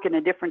work in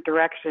a different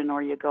direction,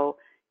 or you go,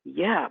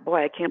 yeah,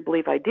 boy, I can't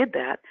believe I did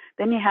that,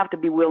 then you have to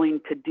be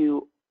willing to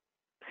do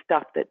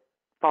stuff that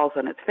falls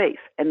on its face.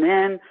 And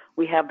then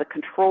we have the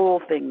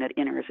control thing that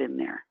enters in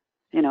there.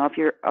 If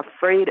you're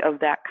afraid of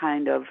that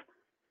kind of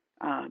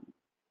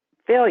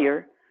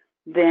failure,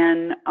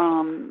 then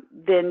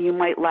you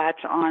might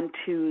latch on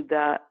to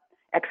the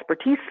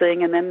expertise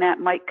thing, and then that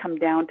might come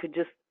down to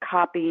just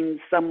copying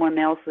someone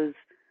else's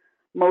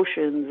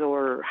motions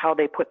or how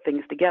they put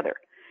things together,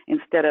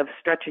 instead of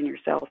stretching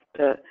yourself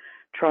to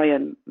try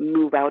and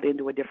move out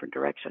into a different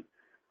direction.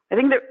 I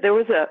think there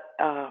was a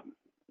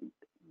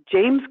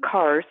James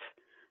Carse,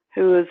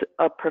 who is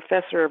a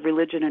professor of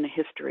religion and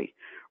history,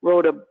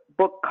 wrote a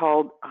book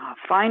called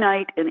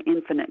Finite and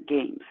Infinite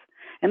Games.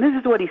 And this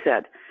is what he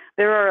said: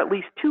 there are at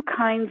least two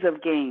kinds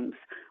of games.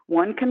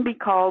 One can be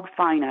called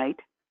finite,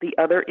 the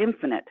other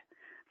infinite.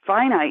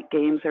 Finite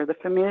games are the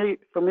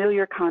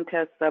familiar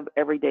contests of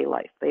everyday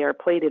life. They are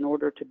played in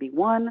order to be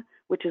won,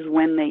 which is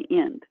when they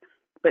end.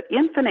 But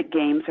infinite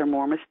games are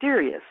more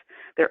mysterious.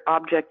 Their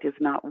object is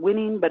not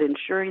winning, but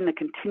ensuring the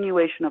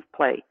continuation of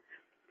play.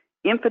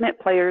 Infinite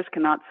players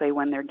cannot say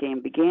when their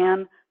game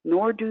began,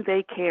 nor do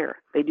they care.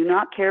 They do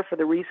not care for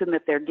the reason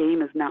that their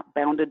game is not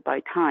bounded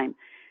by time.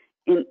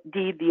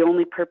 Indeed, the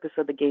only purpose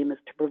of the game is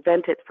to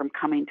prevent it from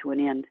coming to an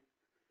end.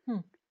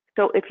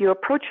 So if you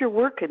approach your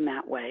work in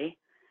that way,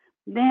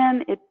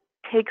 then it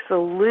takes a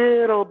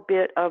little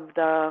bit of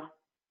the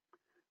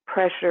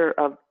pressure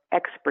of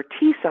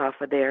expertise off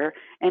of there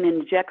and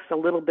injects a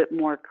little bit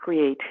more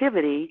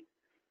creativity.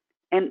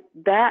 And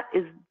that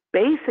is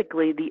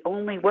basically the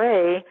only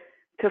way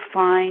to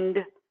find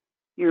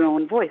your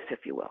own voice, if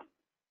you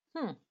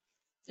will.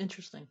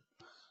 Interesting.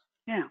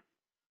 Yeah.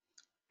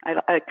 I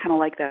kind of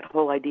like that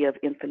whole idea of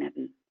infinite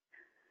and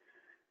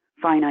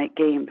finite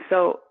games.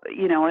 So,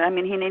 he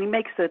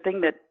makes the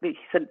thing that he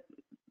said,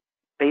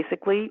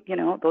 basically,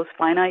 those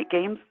finite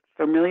games,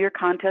 familiar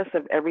contests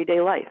of everyday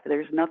life.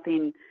 There's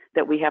nothing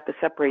that we have to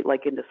separate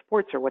like into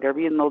sports or whatever,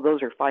 even though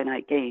those are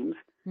finite games,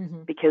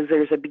 because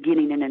there's a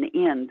beginning and an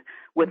end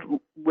with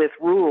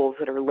rules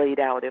that are laid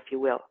out, if you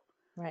will.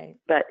 Right.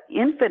 But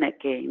infinite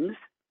games,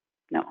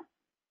 no.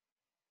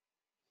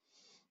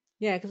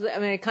 Yeah, because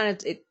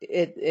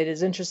it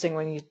is interesting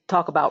when you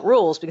talk about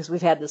rules, because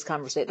we've had this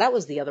conversation. That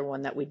was the other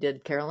one that we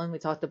did, Carolyn. We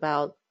talked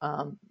about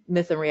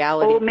myth and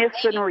reality. Oh,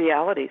 myths and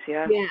realities,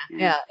 yeah.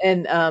 Yeah.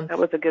 And that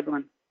was a good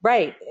one.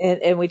 Right.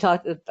 And we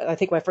talked, I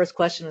think my first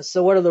question was,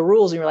 so what are the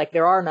rules? And you're like,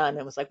 there are none. And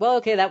it was like, well,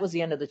 okay, that was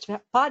the end of the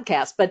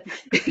podcast. But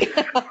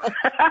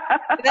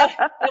then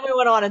we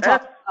went on and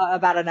talked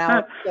about an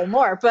hour or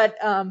more. But,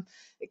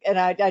 and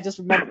I just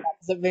remember that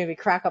because it made me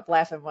crack up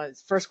laughing when the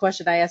first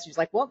question I asked you was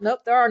like, well,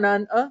 nope, there are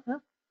none.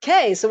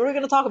 Okay, so what are we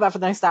going to talk about for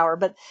the next hour?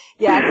 But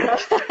yeah.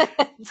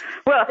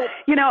 Well,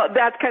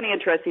 that's kind of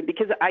interesting,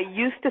 because I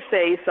used to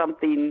say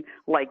something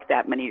like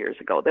that many years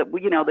ago, that,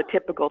 the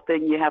typical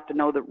thing, you have to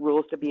know the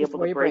rules to be able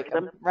to break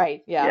them.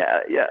 Right, yeah.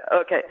 Yeah,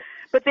 okay.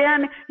 But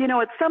then,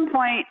 at some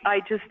point I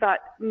just thought,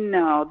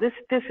 no,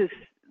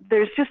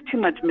 there's just too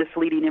much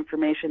misleading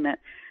information that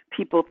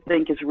people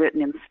think is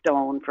written in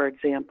stone, for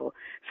example.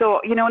 So,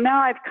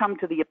 now I've come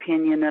to the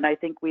opinion that I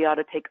think we ought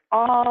to take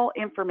all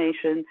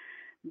information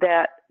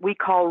that we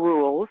call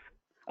rules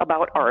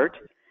about art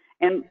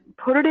and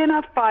put it in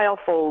a file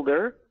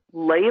folder,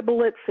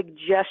 label it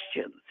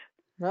suggestions.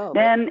 Oh,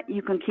 then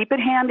you can keep it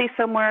handy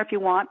somewhere if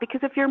you want,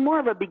 because if you're more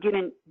of a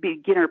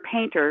beginner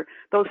painter,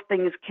 those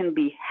things can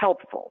be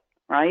helpful,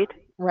 right?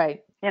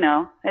 Right.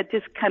 It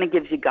just kind of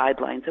gives you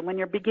guidelines. And when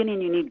you're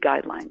beginning, you need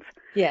guidelines.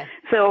 Yeah.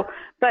 So,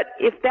 but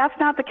if that's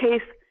not the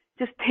case,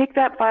 just take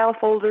that file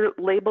folder,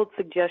 labeled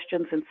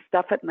suggestions, and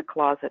stuff it in the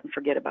closet and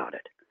forget about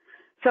it.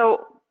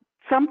 So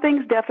some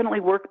things definitely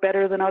work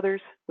better than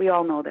others. We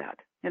all know that.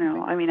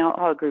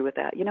 I'll agree with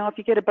that. If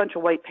you get a bunch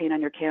of white paint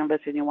on your canvas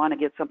and you want to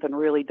get something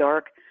really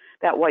dark,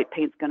 that white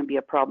paint's going to be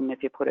a problem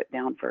if you put it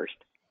down first,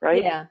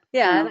 right?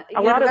 Yeah.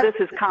 A lot of this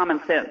is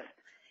common sense.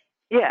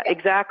 Yeah,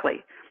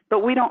 exactly.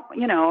 But we don't,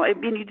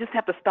 you just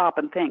have to stop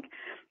and think.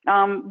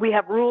 We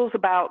have rules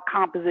about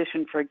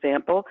composition, for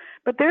example,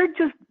 but they're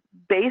just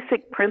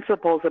basic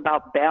principles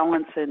about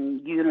balance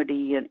and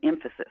unity and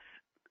emphasis.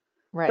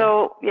 Right.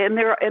 So, and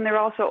they're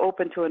also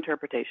open to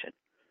interpretation.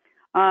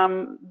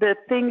 The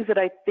things that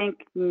I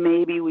think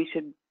maybe we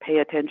should pay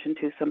attention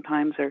to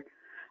sometimes are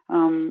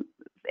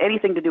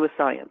anything to do with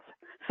science.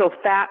 So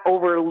fat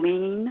over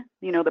lean,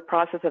 the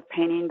process of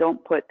painting.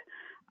 Don't put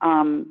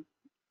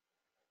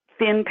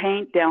thin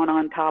paint down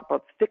on top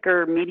of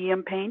thicker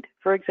medium paint,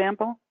 for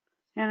example.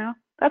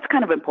 That's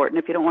kind of important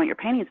if you don't want your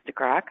paintings to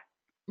crack.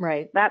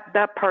 Right.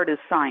 That part is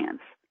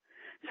science.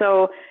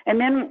 So, and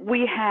then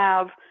we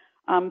have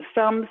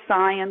some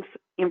science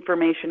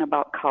information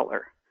about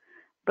color.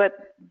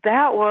 But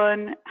that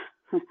one,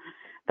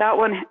 that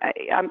one,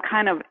 I'm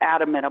kind of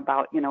adamant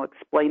about,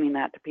 explaining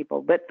that to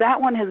people. But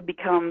that one has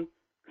become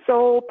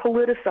so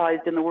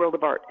politicized in the world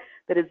of art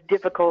that it's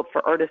difficult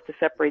for artists to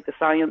separate the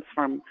science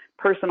from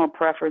personal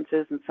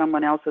preferences and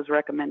someone else's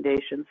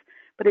recommendations.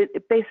 But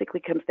it basically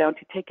comes down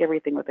to take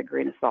everything with a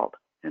grain of salt,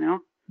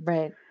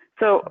 Right.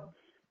 So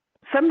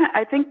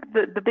I think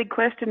the big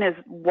question is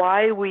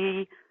why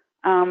we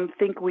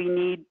think we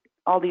need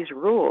all these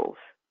rules.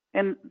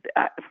 And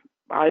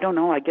I don't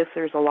know. I guess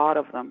there's a lot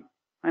of them.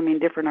 I mean,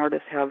 different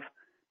artists have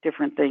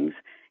different things.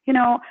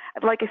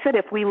 Like I said,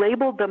 if we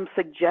labeled them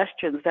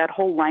suggestions, that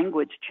whole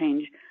language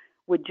change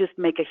would just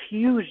make a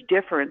huge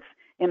difference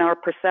in our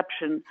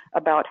perception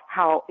about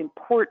how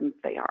important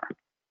they are.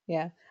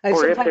 Yeah.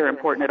 Or if they're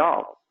important at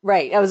all.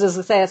 Right. I was just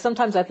going to say,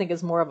 sometimes I think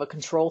it's more of a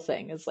control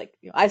thing. It's like,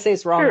 I say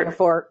it's wrong,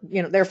 sure.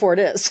 therefore it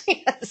is.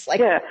 It's like,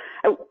 yeah.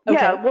 Okay.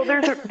 Yeah. Well,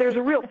 there's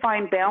a real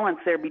fine balance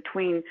there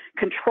between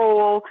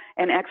control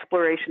and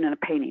exploration in a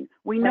painting.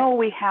 We know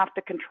we have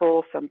to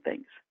control some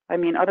things. I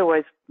mean,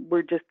 otherwise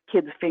we're just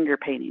kids finger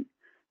painting,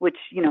 which,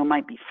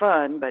 might be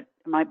fun, but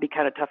it might be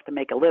kind of tough to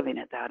make a living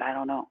at that. I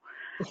don't know.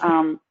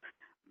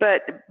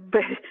 But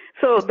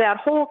so that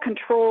whole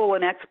control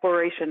and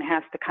exploration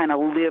has to kind of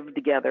live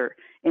together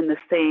in the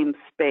same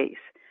space.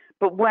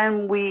 But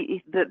when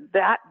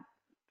that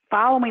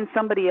following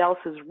somebody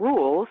else's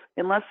rules,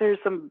 unless there's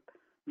some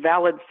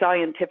valid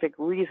scientific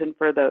reason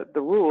for the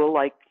rule,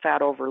 like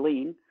fat over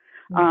lean,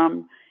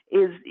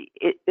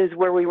 is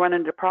where we run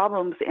into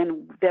problems,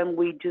 and then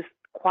we just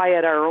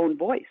quiet our own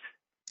voice.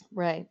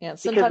 Right. Yeah.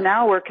 Because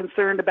now we're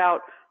concerned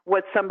about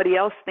what somebody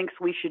else thinks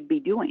we should be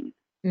doing.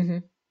 Mm-hmm.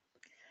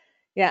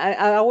 Yeah,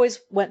 I always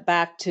went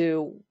back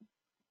to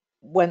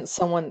when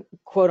someone,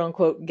 quote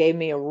unquote, gave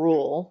me a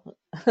rule.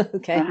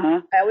 Okay.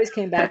 I always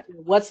came back to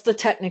what's the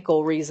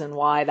technical reason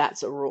why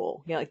that's a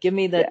rule? Give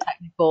me the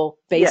technical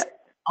base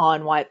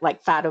on why,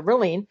 like fat over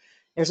lean,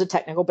 there's a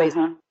technical basis.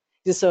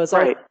 So it's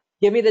like,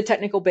 give me the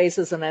technical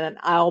basis, and then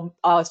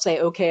I'll say,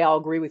 okay, I'll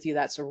agree with you.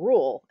 That's a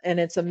rule. And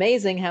it's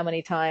amazing how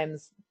many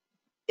times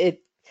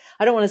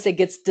I don't want to say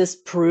gets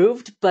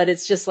disproved, but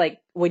it's just like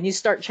when you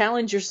start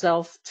challenge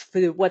yourself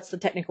to what's the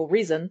technical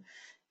reason,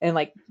 and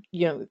like,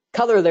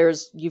 color,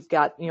 you've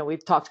got,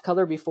 we've talked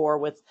color before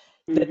with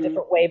the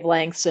different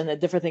wavelengths and the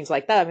different things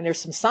like that. I mean, there's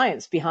some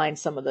science behind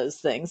some of those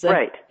things.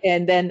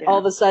 And then all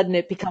of a sudden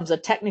it becomes a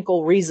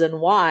technical reason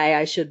why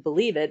I should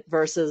believe it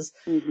versus,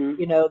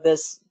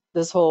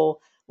 this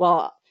whole,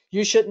 well,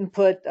 you shouldn't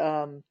put,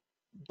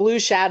 blue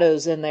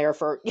shadows in there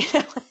for,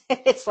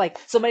 it's like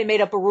somebody made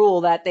up a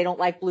rule that they don't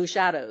like blue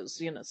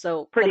shadows,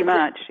 so. Pretty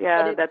much.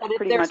 Yeah. That's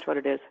pretty much what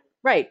it is.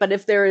 Right. But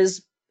if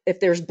there's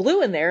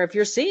blue in there, if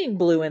you're seeing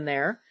blue in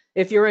there,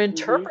 if you're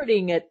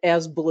interpreting it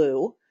as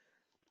blue,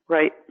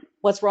 right.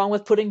 What's wrong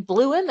with putting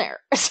blue in there?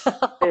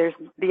 Because,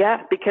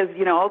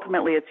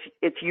 ultimately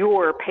it's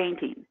your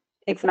painting.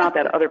 It's not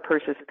that other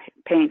person's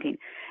painting.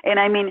 And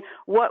I mean,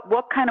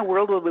 what kind of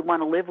world would we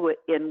want to live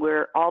in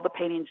where all the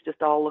paintings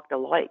just all looked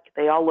alike?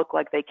 They all look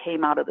like they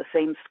came out of the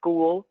same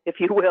school, if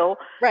you will.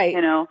 Right.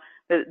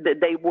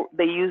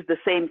 They use the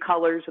same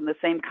colors and the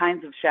same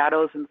kinds of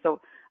shadows, and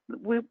so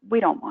we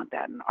don't want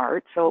that in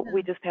art. So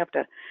we just have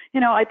to,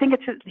 I think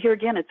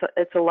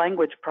it's a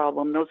language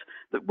problem.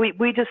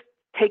 We just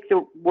take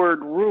the word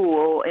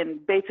rule,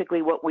 and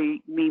basically what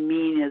we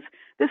mean is,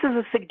 this is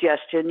a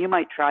suggestion. You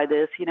might try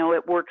this.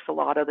 It works a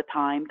lot of the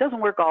time.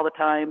 Doesn't work all the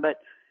time, but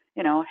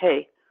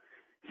hey.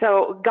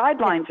 So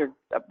guidelines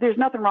there's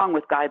nothing wrong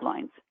with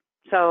guidelines.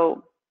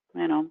 So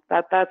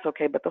that's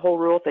okay. But the whole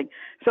rule thing.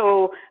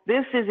 So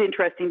this is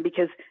interesting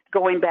because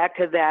going back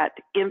to that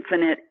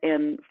infinite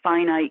and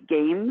finite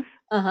games.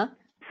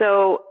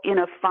 So in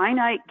a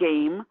finite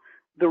game,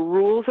 the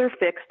rules are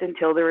fixed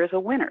until there is a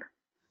winner.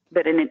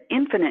 But in an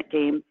infinite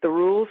game, the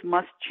rules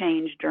must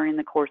change during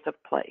the course of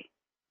play.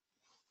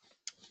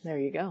 There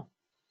you go.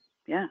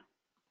 Yeah.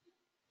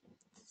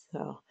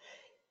 So,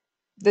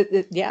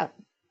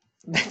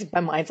 my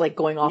mind's like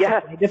going off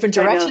in different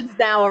directions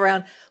now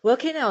around, well,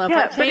 okay, now if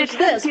I change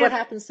this, what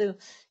happens to,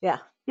 Yeah,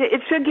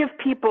 it should give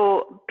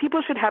people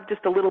should have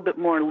just a little bit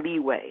more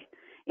leeway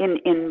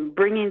in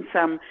bringing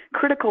some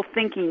critical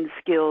thinking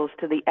skills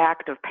to the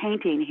act of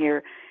painting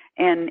here,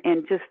 and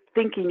just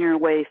thinking your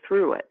way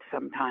through it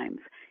sometimes.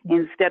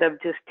 Instead of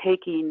just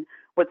taking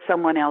what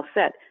someone else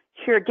said.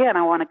 Here again,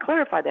 I want to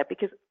clarify that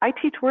because I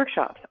teach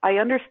workshops. I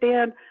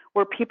understand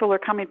where people are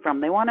coming from.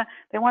 They want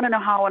to know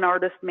how an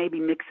artist maybe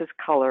mixes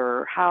color,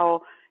 or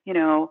how,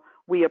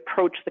 we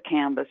approach the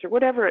canvas, or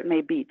whatever it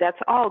may be. That's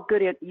all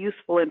good and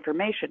useful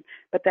information,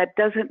 but that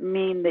doesn't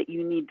mean that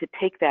you need to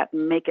take that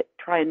and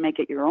try and make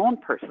it your own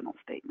personal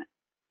statement.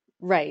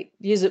 Right.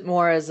 Use it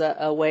more as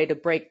a way to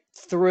break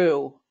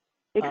through.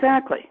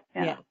 Exactly.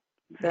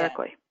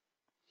 Exactly. Yeah.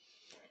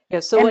 Yeah,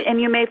 so and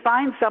you may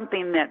find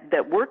something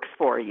that works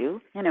for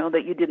you,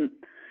 that you didn't,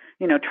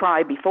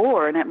 try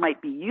before, and it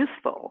might be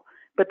useful,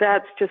 but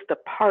that's just a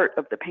part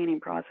of the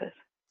painting process.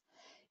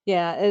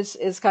 Yeah,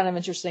 it's kind of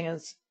interesting.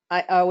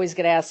 I always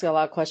get asked a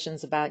lot of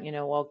questions about,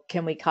 well,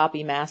 can we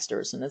copy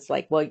masters? And it's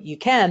like, well, you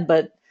can,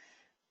 but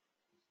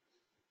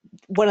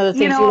one of the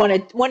You things know,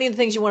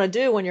 you want to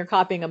do when you're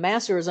copying a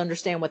master is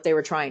understand what they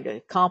were trying to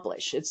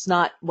accomplish. It's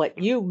not what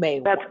you may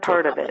that's want to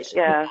part of it. accomplish.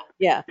 Yeah.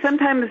 Yeah.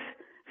 Sometimes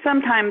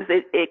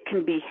it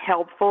can be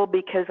helpful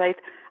because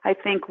I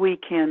think we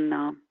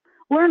can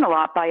learn a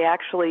lot by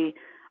actually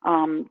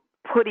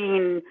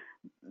putting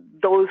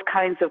those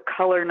kinds of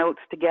color notes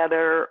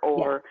together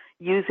or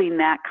using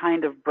that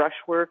kind of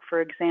brushwork,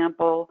 for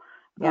example.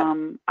 Yeah.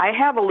 I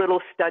have a little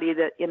study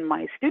that in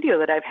my studio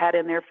that I've had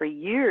in there for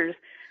years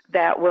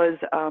that was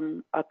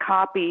a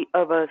copy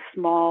of a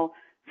small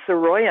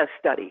Sorolla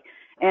study.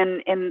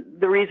 And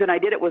the reason I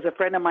did it was a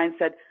friend of mine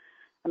said,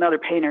 another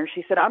painter,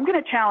 she said, I'm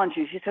going to challenge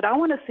you. She said, I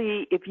want to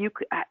see if you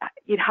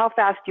how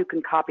fast you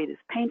can copy this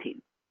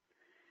painting.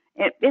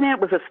 And it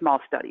was a small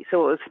study,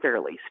 so it was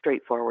fairly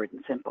straightforward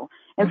and simple.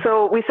 And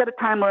so we set a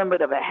time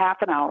limit of a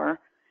half an hour,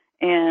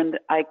 and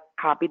I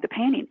copied the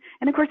painting.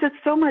 And of course, it's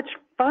so much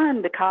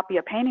fun to copy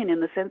a painting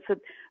in the sense that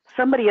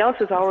somebody else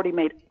has already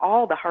made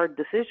all the hard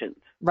decisions.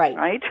 Right.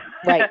 Right?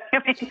 Right. I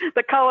mean,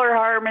 the color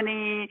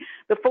harmony,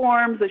 the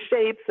forms, the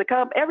shapes,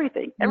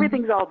 everything.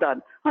 Everything's all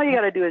done. All you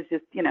got to do is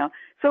just,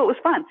 so it was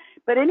fun.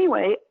 But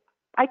anyway,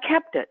 I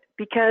kept it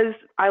because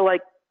I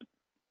like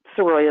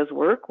Sorolla's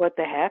work. What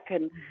the heck?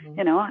 And,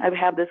 I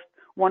have this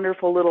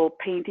wonderful little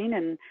painting,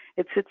 and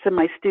it sits in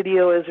my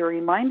studio as a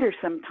reminder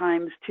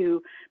sometimes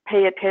to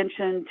pay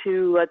attention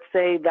to, let's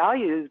say,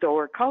 values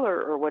or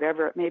color or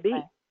whatever it may be.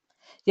 Right.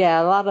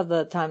 Yeah, a lot of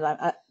the times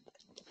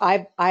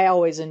I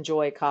always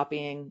enjoy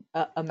copying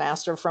a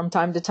master from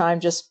time to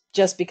time, just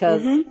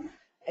because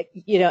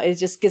it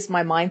just gets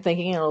my mind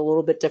thinking in a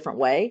little bit different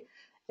way.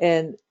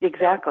 And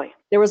exactly,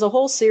 there was a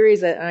whole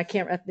series that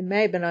it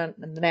may have been on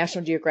the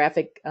National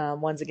Geographic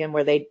once again,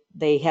 where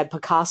they had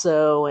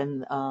Picasso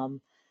and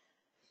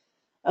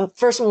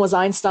first one was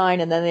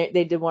Einstein, and then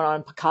they did one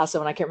on Picasso,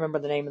 and I can't remember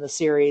the name of the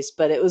series,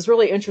 but it was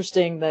really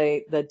interesting.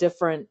 The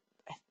different,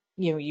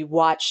 you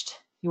watched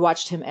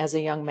him as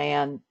a young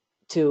man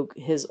to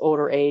his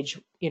older age,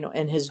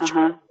 and his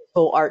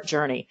whole art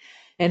journey,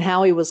 and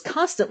how he was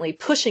constantly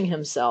pushing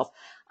himself.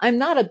 I'm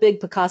not a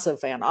big Picasso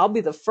fan. I'll be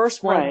the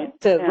first one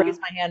to raise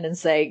my hand and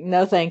say,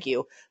 no, thank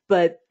you.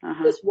 But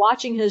just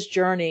watching his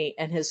journey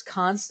and his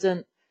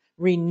constant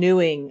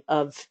renewing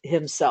of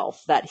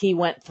himself that he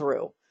went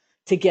through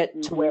to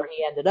get to where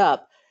he ended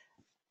up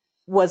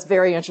was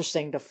very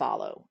interesting to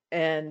follow.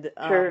 And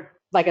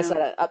like I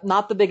said, I'm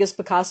not the biggest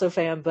Picasso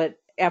fan, but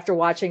after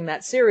watching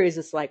that series,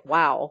 it's like,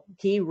 wow,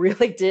 he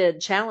really did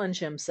challenge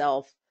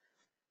himself,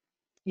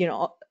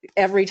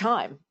 every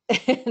time.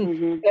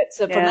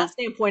 So from that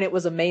standpoint, it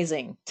was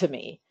amazing to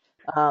me.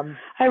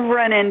 I've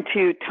run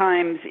into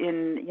times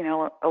in,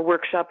 a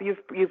workshop,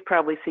 you've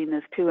probably seen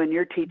this too in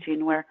your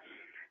teaching, where,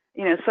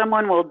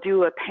 someone will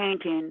do a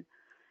painting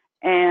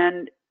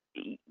and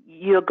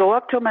you'll go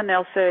up to them and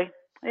they'll say,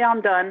 yeah,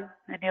 I'm done.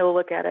 And he'll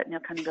look at it and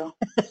you'll kind of go,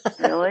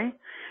 really?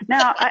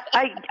 Now,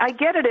 I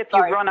get it if you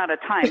run out of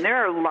time.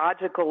 There are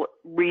logical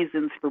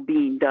reasons for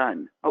being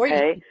done,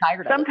 okay?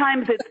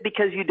 Sometimes it's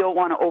because you don't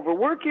want to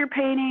overwork your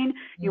painting.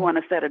 You want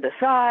to set it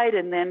aside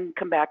and then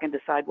come back and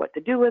decide what to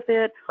do with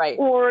it. Right.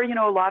 Or,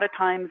 a lot of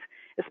times,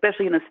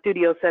 especially in a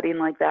studio setting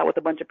like that with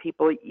a bunch of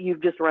people,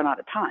 you've just run out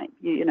of time.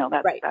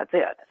 That's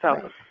it. So.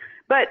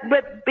 Right.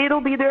 But there'll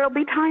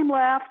be time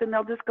left, and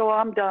they'll just go,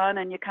 I'm done,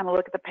 and you kind of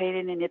look at the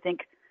painting and you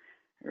think,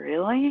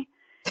 really?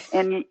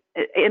 And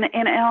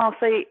I'll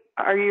say,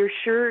 are you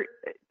sure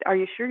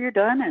you're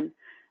done? And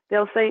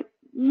they'll say,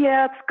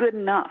 yeah, it's good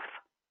enough.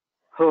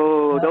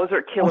 Oh, those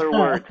are killer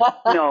words.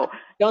 No,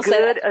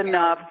 good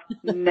enough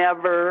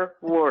never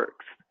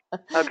works.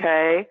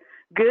 Okay,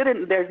 good,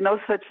 and there's no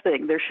such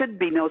thing. There should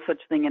be no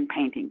such thing in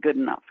painting. Good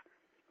enough.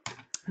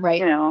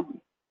 Right.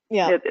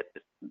 Yeah.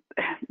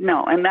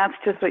 No, and that's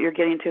just what you're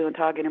getting to and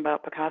talking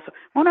about Picasso.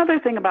 One other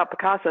thing about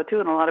Picasso, too,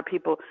 and a lot of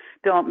people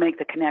don't make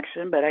the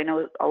connection, but I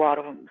know a lot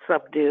of them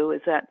do,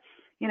 is that,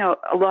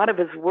 a lot of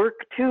his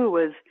work, too,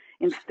 was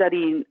in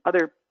studying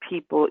other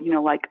people,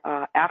 like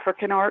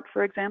African art,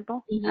 for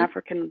example,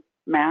 African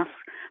masks.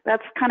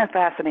 That's kind of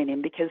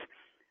fascinating because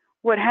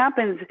what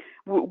happens,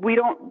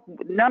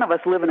 none of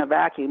us live in a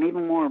vacuum,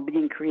 even when we're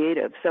being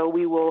creative. So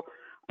we will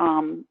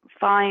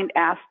find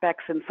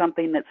aspects in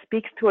something that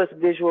speaks to us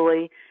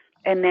visually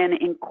and then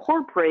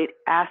incorporate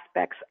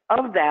aspects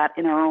of that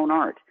in our own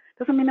art.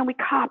 Doesn't mean that we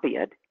copy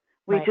it.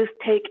 We just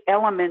take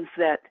elements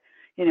that,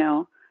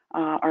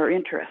 are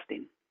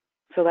interesting.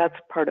 So that's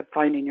part of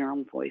finding your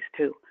own voice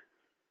too.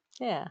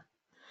 Yeah.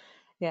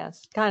 Yeah.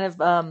 It's kind of,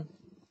 I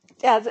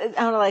don't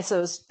know, like,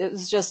 so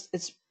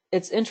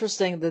it's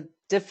interesting, the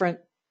different,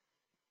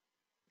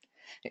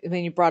 I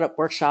mean, you brought up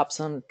workshops,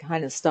 and I'm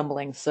kind of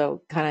stumbling,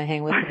 so kind of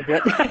hang with me a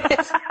bit.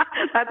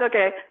 That's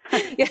okay.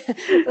 Yeah,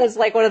 it's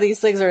like one of these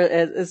things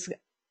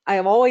I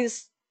have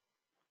always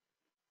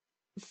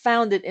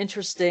found it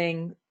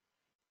interesting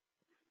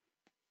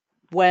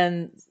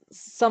when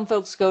some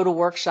folks go to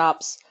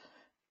workshops,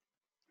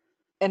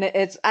 and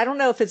I don't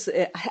know if it's,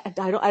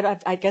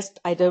 I guess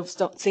I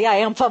don't see, I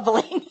am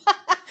fumbling.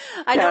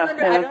 Yeah.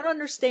 I don't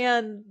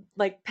understand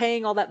like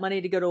paying all that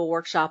money to go to a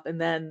workshop and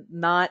then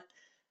not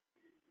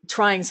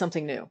trying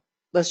something new.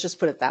 Let's just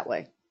put it that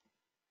way.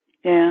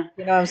 Yeah.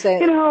 You know what I'm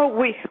saying?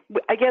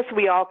 I guess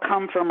we all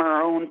come from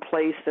our own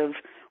place of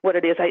what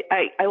it is.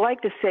 I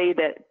like to say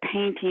that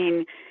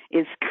painting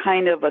is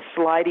kind of a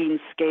sliding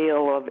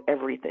scale of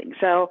everything.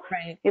 So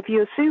Right. if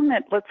you assume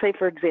that, let's say,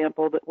 for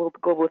example, that we'll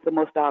go with the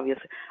most obvious,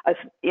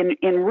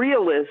 in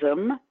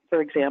realism,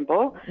 for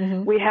example,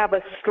 Hmm. we have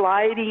a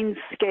sliding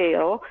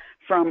scale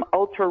from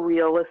ultra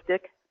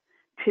realistic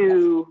Yes.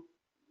 to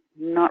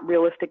not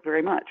realistic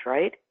very much,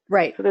 right?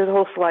 Right. So there's a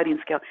whole sliding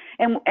scale.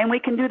 And we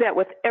can do that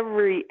with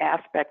every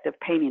aspect of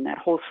painting, that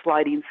whole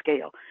sliding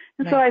scale.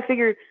 And so Right. I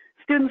figure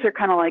students are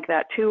kind of like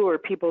that too, or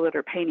people that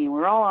are painting.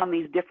 We're all on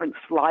these different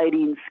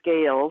sliding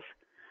scales.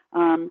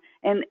 And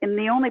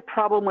the only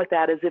problem with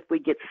that is if we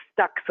get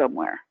stuck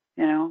somewhere,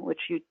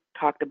 which you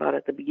talked about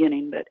at the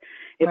beginning, but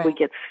if we Right.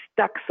 get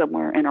stuck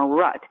somewhere in a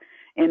rut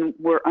and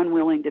we're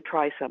unwilling to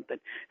try something.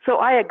 So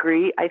I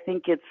agree. I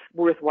think it's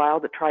worthwhile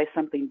to try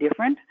something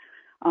different.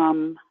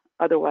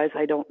 Otherwise,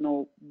 I don't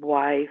know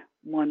why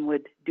one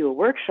would do a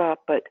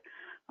workshop, but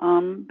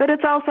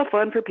it's also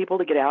fun for people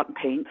to get out and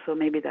paint. So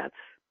maybe that's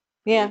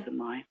the Yeah. reason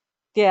why.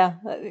 Yeah.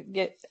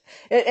 Yeah.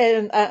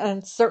 And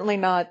I'm certainly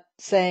not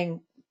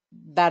saying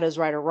that is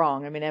right or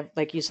wrong. I mean,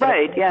 like you said,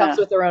 Right? everybody comes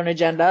Yeah. with their own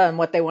agenda and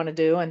what they want to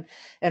do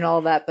and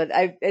all that. But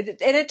and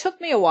it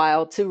took me a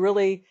while to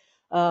really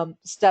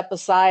step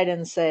aside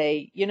and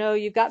say,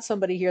 you've got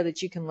somebody here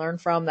that you can learn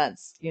from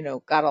that's,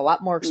 got a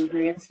lot more Mhm.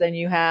 experience than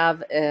you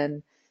have.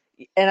 And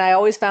I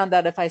always found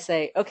that if I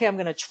say, okay, I'm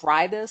going to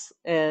try this,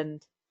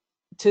 and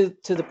to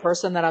the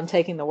person that I'm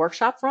taking the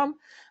workshop from,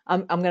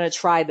 I'm going to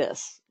try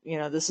this.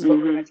 This is what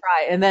we're going Mhm. to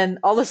try. And then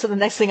all of a sudden,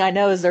 the next thing I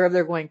know is they're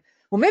there going,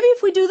 well, maybe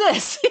if we do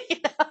this,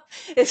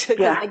 it's because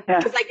Yeah.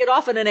 Yeah. I get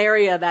off in an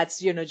area that's,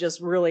 just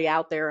really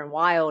out there and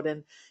wild.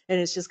 And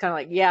it's just kind of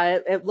like, yeah,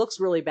 it looks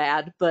really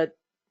bad, but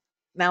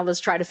now let's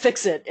try to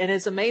fix it. And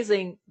it's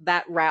amazing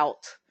that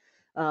route,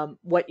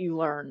 what you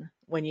learn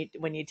when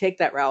you take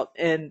that route.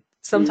 And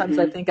sometimes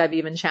I Mhm. think I've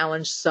even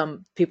challenged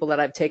some people that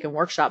I've taken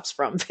workshops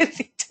from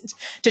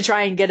to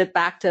try and get it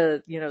back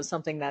to,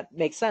 something that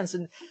makes sense.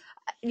 And,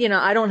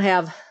 I don't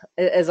have,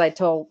 as I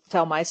tell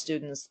my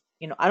students,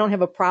 I don't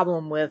have a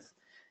problem with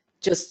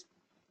just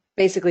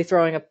basically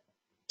throwing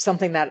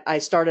something that I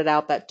started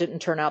out that didn't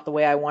turn out the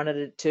way I wanted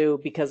it to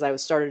because I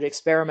was started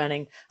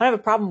experimenting. I don't have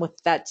a problem with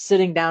that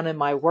sitting down in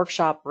my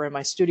workshop or in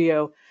my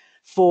studio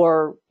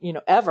for,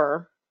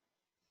 ever,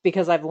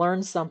 because I've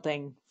learned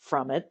something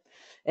from it.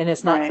 And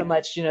it's not so Right.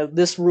 much,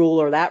 this rule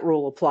or that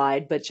rule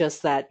applied, but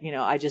just that,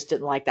 I just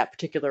didn't like that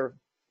particular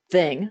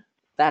thing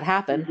that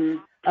happened.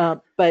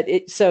 Mhm.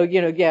 But so,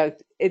 yeah,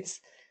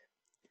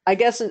 I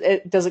guess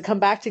does it come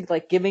back to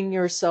like giving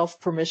yourself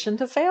permission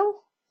to fail?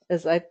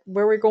 Is that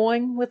where we're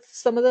going with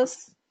some of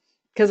this?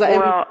 Because I mean,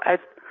 Well,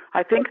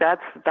 I think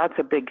that's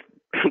a big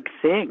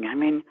thing. I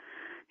mean,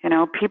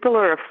 people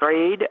are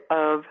afraid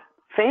of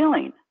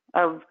failing,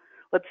 of,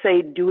 let's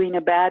say, doing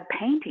a bad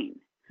painting,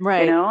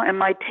 right. and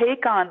my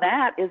take on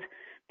that is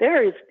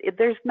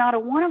there's not a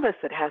one of us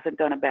that hasn't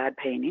done a bad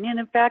painting. And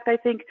in fact, I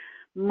think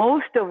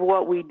most of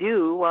what we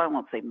do, well, I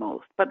won't say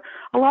most, but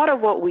a lot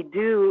of what we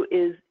do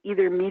is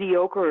either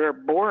mediocre or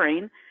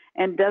boring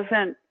and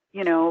doesn't,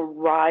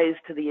 rise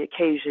to the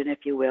occasion,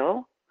 if you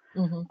will.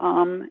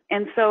 Hmm.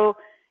 And so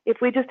if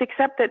we just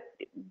accept that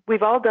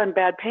we've all done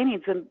bad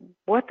paintings, then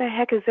what the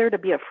heck is there to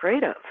be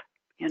afraid of?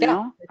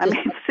 Yeah. I Just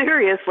mean,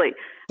 seriously.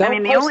 I don't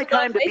mean, the post only it on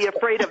time to be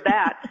afraid of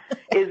that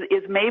Facebook.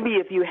 is maybe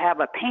if you have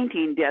a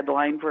painting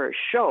deadline for a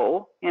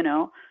show,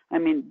 I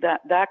mean,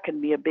 that can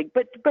be a big,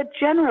 but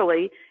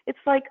generally it's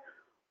like,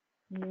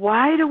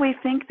 why do we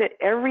think that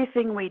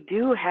everything we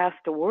do has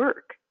to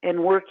work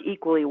and work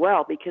equally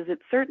well? Because it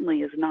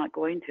certainly is not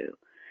going to.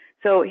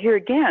 So here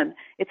again,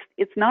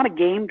 it's not a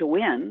game to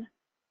win.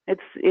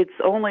 It's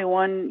only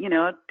one,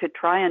 to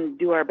try and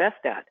do our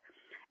best at.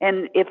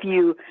 And if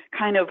you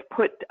kind of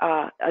put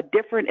a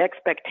different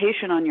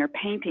expectation on your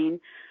painting,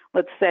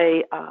 let's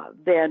say,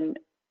 then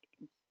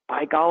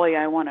by golly,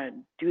 I want to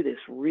do this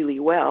really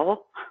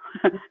well,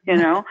 you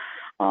know,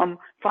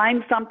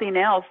 find something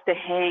else to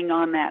hang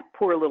on that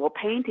poor little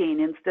painting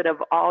instead of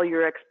all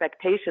your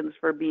expectations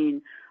for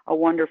being a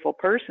wonderful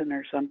person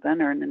or something,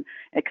 or an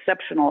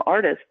exceptional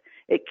artist.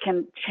 It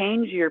can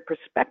change your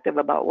perspective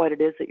about what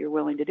it is that you're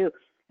willing to do.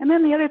 And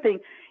then the other thing,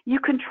 you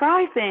can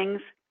try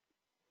things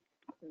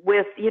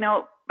with,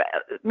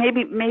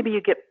 maybe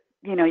you get,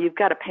 you've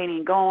got a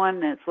painting going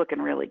and it's looking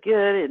really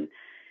good,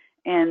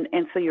 and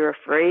so you're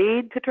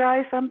afraid to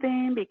try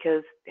something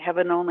because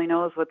heaven only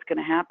knows what's going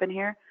to happen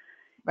here.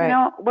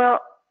 Right. Well,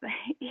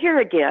 here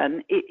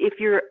again, if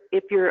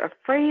you're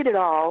afraid at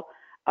all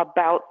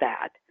about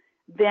that,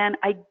 then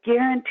I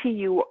guarantee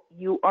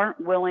you aren't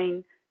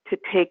willing to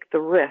take the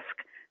risk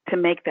to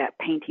make that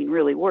painting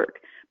really work.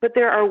 But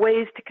there are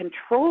ways to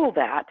control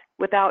that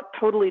without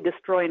totally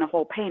destroying a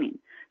whole painting.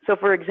 So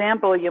for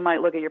example, you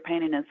might look at your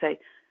painting and say,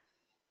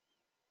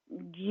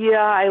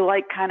 yeah, I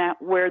like kind of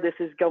where this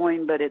is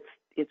going, but it's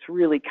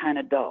really kind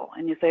of dull.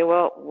 And you say,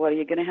 well, what are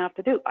you going to have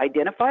to do?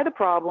 Identify the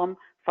problem,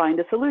 find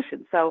a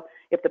solution. So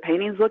if the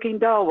painting's looking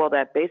dull, well,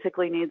 that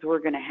basically means we're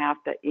going to have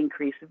to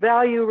increase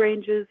value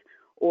ranges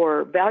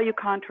or value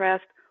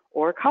contrast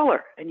or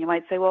color. And you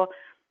might say, well,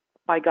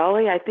 by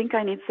golly, I think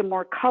I need some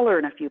more color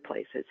in a few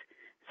places.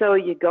 So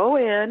you go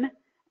in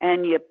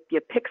and you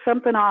pick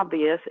something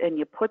obvious and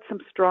you put some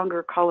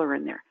stronger color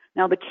in there.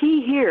 Now the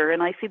key here,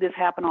 and I see this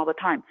happen all the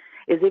time,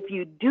 is if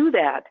you do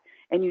that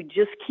and you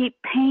just keep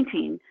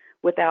painting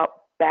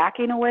without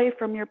backing away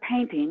from your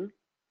painting,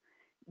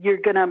 you're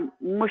going to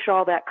mush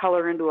all that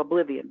color into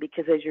oblivion,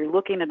 because as you're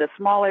looking at a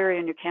small area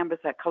in your canvas,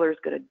 that color is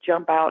going to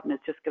jump out and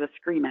it's just going to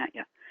scream at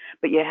you.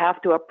 But you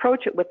have to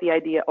approach it with the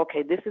idea,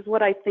 okay, this is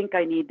what I think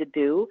I need to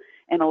do,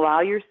 and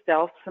allow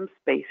yourself some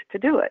space to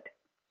do it.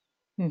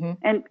 Mm-hmm.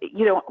 And,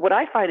 you know, what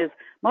I find is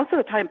most of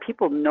the time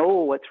people know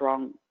what's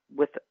wrong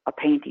with a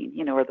painting,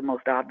 you know, are the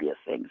most obvious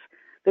things.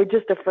 They're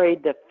just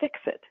afraid to fix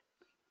it.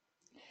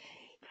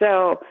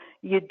 So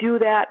you do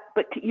that,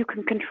 but you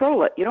can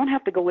control it. You don't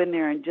have to go in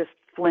there and just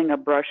fling a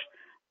brush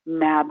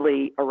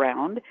madly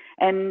around.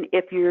 And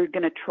if you're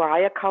going to try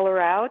a color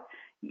out,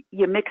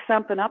 you mix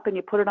something up and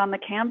you put it on the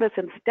canvas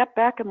and step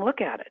back and look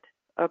at it.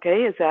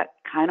 Okay, is that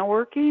kind of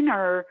working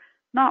or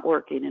not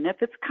working? And if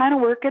it's kind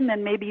of working,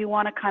 then maybe you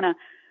want to kind of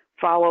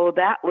follow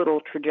that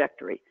little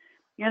trajectory.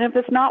 And if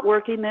it's not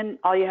working, then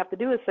all you have to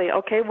do is say,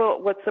 okay,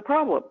 well, what's the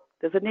problem?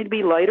 Does it need to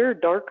be lighter,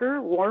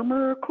 darker,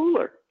 warmer, or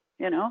cooler?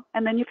 You know,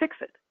 and then you fix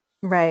it.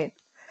 Right.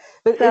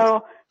 But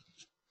so,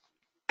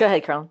 go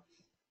ahead, Carolyn.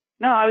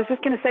 No, I was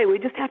just going to say, we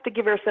just have to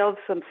give ourselves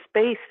some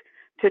space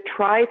to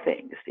try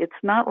things. It's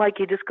not like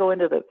you just go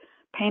into the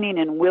painting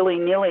and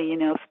willy-nilly, you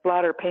know,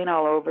 splatter paint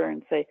all over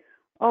and say,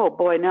 oh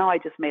boy, now I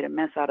just made a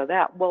mess out of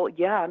that. Well,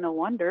 yeah, no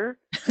wonder,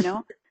 you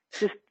know,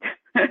 just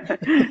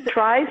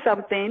try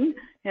something,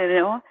 you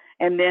know,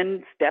 and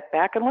then step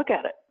back and look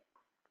at it.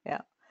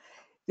 Yeah.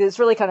 It's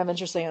really kind of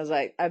interesting as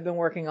I've been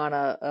working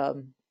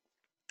on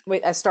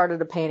I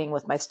started a painting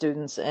with my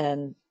students,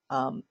 and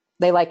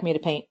they like me to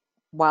paint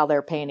while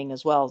they're painting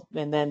as well.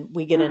 And then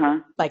we get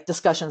into like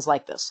discussions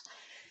like this.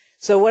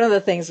 So one of the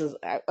things is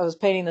I was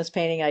painting this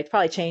painting. I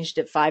probably changed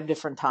it 5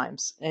 different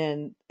times,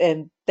 and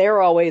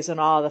they're always in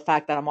awe of the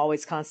fact that I'm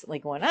always constantly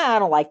going, I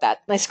don't like that.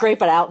 And I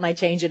scrape it out and I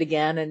change it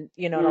again, and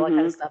you know, and all that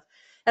kind of stuff.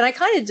 And I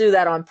kind of do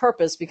that on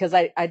purpose because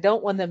I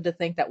don't want them to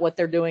think that what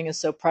they're doing is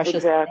so precious.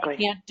 Exactly.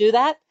 They can't do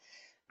that.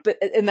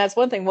 And that's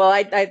one thing. Well,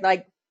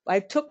 I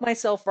took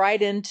myself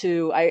right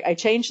into, I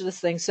changed this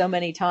thing so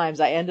many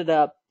times. I ended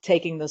up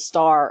taking the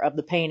star of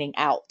the painting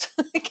out,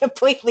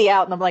 completely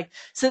out. And I'm like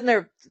sitting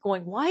there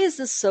going, why is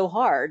this so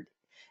hard?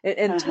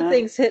 And 2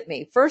 things hit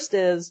me. First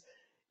is,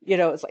 you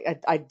know, it's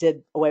like I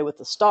did away with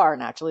the star,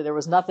 and actually there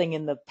was nothing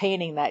in the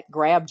painting that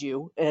grabbed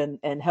you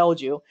and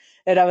held you.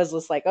 And I was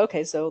just like,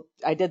 okay, so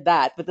I did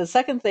that. But the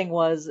second thing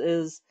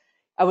is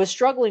I was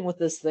struggling with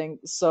this thing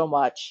so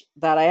much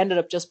that I ended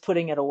up just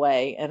putting it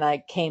away, and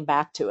I came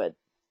back to it.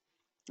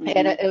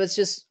 And it was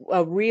just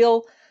a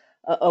real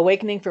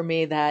awakening for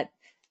me that,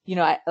 you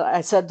know,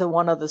 I said to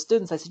one of the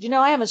students, I said, you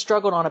know, I haven't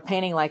struggled on a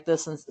painting like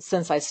this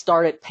since I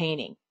started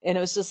painting. And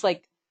it was just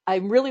like, I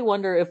really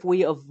wonder if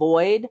we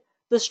avoid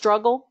the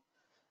struggle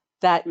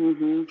that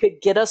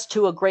could get us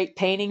to a great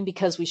painting,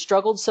 because we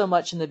struggled so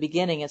much in the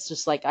beginning. It's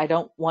just like, I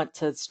don't want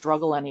to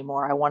struggle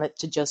anymore. I want it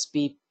to just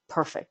be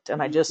perfect.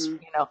 And I just, you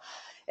know,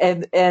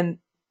 and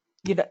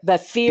you know,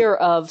 that fear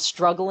of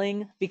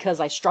struggling because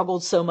I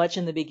struggled so much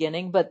in the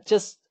beginning, but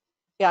just,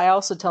 yeah, I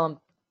also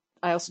tell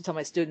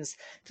my students,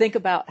 think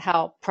about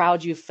how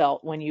proud you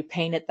felt when you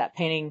painted that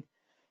painting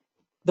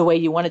the way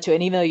you wanted to.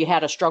 And even though you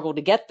had a struggle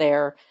to get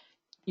there,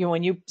 you know,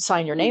 when you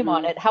sign your name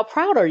on it, how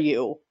proud are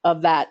you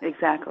of that?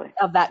 Exactly.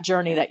 Of that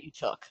journey that you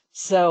took.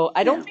 So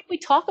I don't think we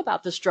talk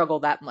about the struggle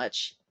that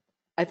much.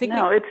 I think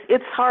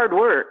it's hard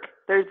work.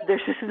 There's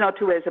just no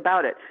 2 ways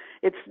about it.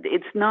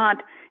 It's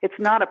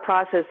not a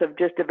process of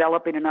just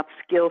developing enough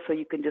skill so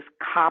you can just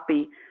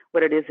copy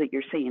what it is that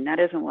you're seeing. That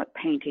isn't what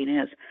painting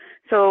is.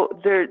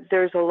 So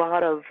there's a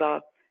lot of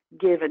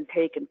give and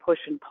take and push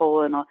and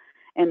pull,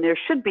 and there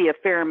should be a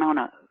fair amount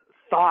of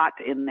thought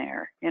in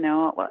there. You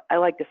know, I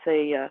like to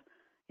say,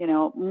 you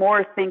know,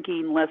 more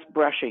thinking, less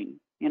brushing.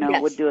 You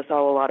know, would do us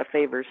all a lot of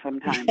favors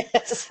sometimes.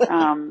 Yes.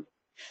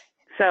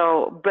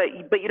 So,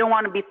 but you don't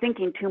want to be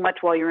thinking too much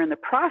while you're in the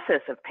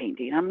process of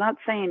painting. I'm not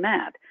saying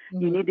that.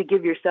 You need to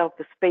give yourself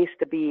the space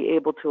to be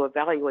able to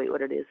evaluate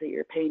what it is that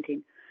you're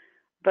painting.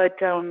 But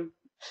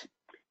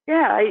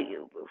yeah,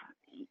 you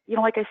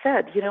know, like I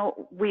said, you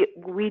know,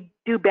 we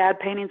do bad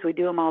paintings. We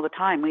do them all the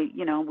time.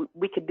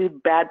 We could do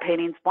bad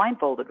paintings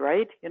blindfolded,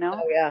 right? You know.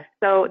 Oh, yeah.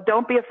 So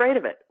don't be afraid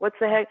of it. What's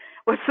the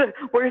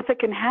worst that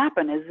can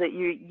happen is that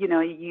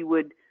you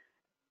would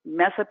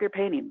mess up your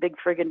painting. Big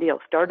friggin' deal.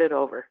 Start it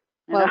over.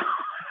 You know?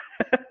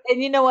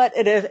 And you know what?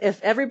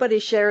 If everybody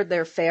shared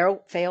their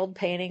failed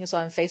paintings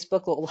on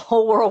Facebook, the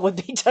whole world would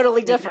be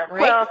totally different,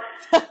 right? Well,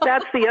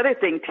 that's the other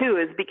thing too,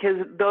 is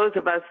because those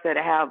of us that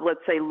have, let's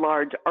say,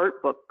 large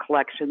art book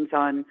collections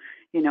on,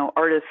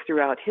 artists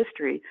throughout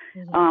history.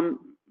 Mm-hmm.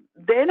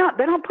 They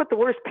don't put the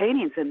worst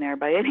paintings in there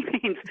by any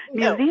means.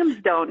 No.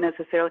 Museums don't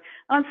necessarily.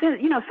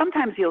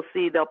 Sometimes you'll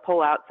see they'll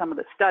pull out some of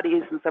the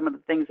studies and some of the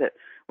things that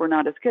were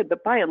not as good,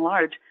 but by and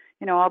large,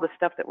 all the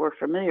stuff that we're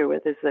familiar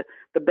with is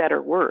the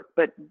better work.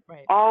 But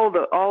Right. all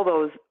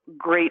those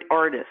great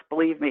artists,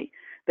 believe me,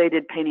 they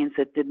did paintings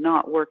that did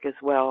not work as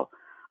well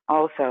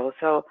also.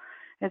 So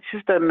it's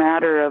just a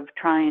matter of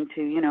trying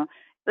to,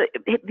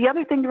 the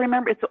other thing to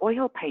remember, it's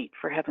oil paint,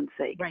 for heaven's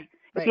sake. Right.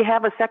 If you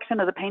have a section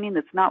of the painting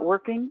that's not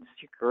working,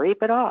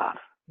 scrape it off.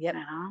 Yep.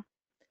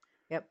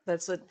 Yep.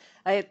 That's what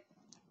I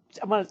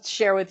want to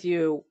share with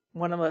you.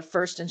 One of my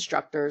first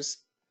instructors,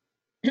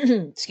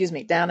 excuse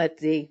me, down at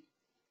the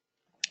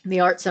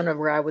art center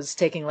where I was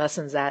taking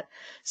lessons at,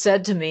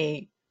 said to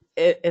me,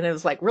 and it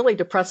was like really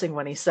depressing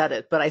when he said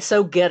it, but I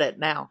so get it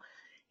now.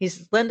 He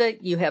says, Linda,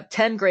 you have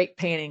 10 great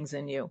paintings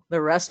in you. The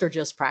rest are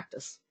just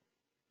practice.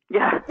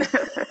 Yeah.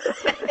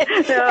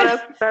 Yeah,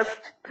 that's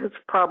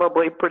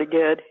probably pretty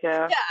good.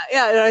 Yeah.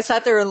 Yeah. And I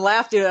sat there and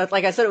laughed.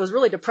 Like I said, it was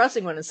really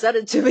depressing when it said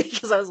it to me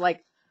because I was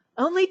like,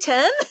 only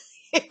 10?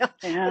 Yeah.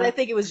 And I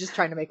think it was just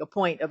trying to make a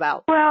point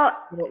about what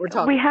we're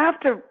talking about. We have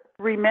to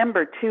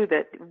remember too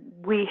that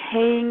we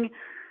hang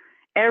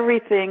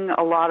everything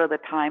a lot of the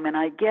time, and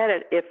I get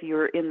it if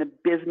you're in the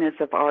business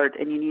of art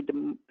and you need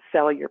to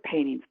sell your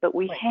paintings, but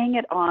we hang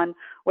it on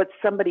what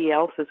somebody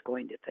else is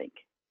going to think.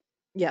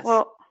 Yes.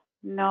 Well,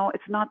 no,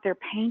 it's not their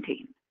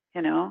painting,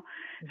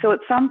 So at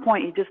some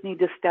point you just need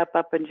to step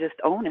up and just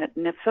own it.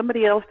 And if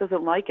somebody else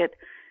doesn't like it,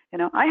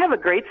 I have a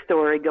great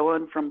story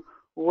going from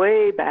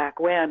way back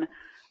when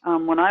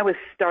I was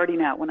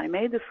starting out, when I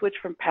made the switch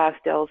from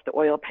pastels to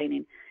oil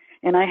painting,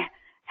 and I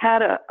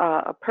had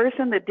a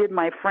person that did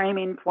my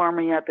framing for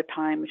me at the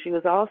time. She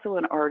was also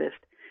an artist.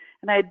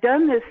 And I had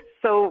done this,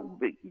 so,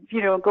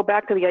 go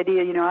back to the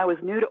idea, I was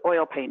new to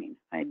oil painting.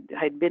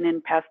 I'd been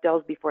in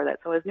pastels before that,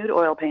 so I was new to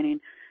oil painting,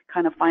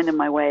 kind of finding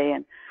my way.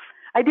 And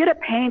I did a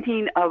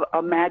painting of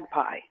a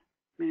magpie,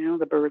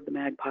 the bird, the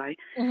magpie.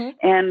 Mm-hmm.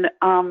 And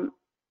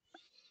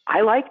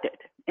I liked it.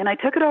 And I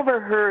took it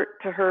over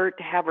to her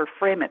to have her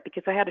frame it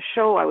because I had a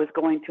show I was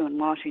going to in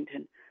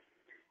Washington.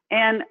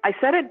 And I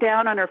set it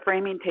down on her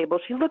framing table.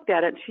 She looked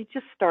at it and she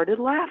just started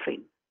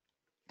laughing.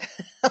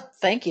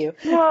 Thank you.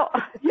 Well,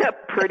 yeah,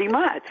 pretty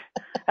much.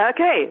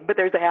 Okay, but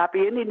there's a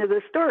happy ending to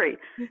this story.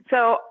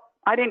 So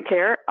I didn't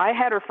care. I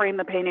had her frame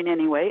the painting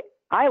anyway.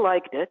 I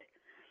liked it.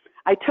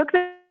 I took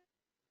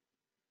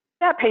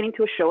that painting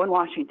to a show in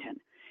Washington,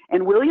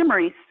 and William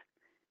Reese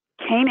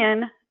came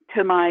in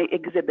to my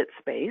exhibit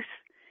space.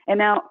 And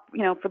now,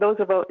 for those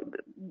of us,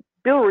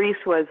 Bill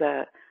Reese was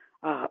a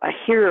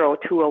hero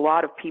to a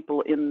lot of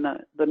people in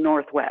the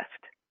Northwest.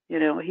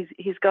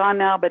 He's gone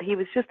now, but he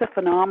was just a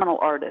phenomenal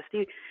artist.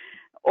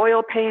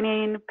 Oil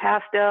painting,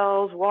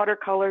 pastels,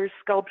 watercolors,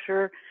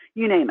 sculpture,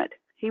 you name it.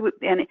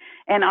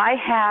 And I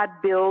had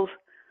Bill's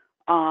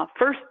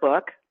first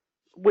book,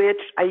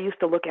 which I used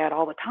to look at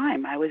all the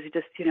time. I was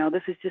just,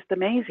 this is just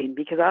amazing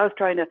because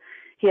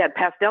he had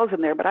pastels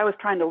in there, but I was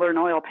trying to learn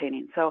oil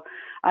painting. So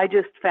I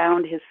just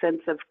found his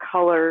sense of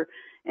color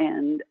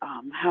and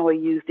how he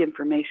used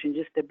information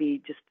just to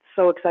be just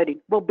so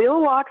exciting. Well,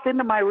 Bill walks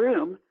into my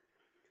room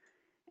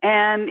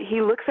and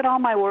he looks at all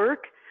my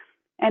work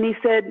and he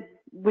said,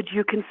 would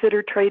you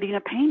consider trading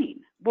a painting?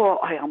 Well,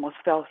 I almost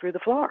fell through the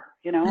floor,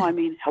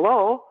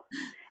 hello.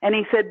 And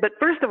he said, but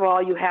first of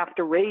all, you have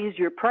to raise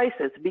your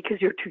prices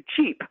because you're too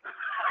cheap.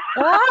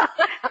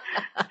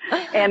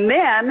 And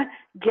then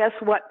guess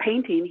what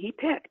painting he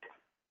picked?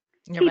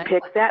 He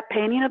picked that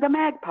painting of the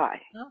magpie.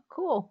 Oh,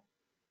 cool.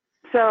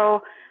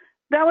 So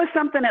that was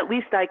something at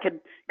least I could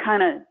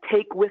kind of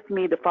take with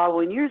me the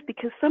following years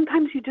because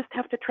sometimes you just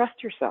have to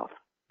trust yourself.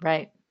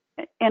 Right.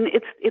 And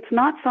it's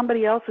not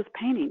somebody else's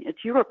painting.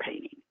 It's your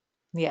painting.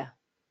 Yeah.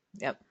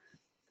 Yep.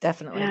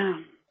 Definitely. Yeah.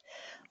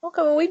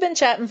 Okay, well, we've been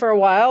chatting for a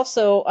while,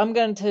 so I'm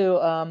going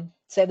to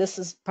say this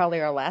is probably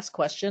our last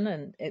question,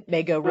 and it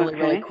may go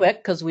really quick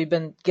because we've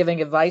been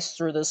giving advice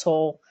through this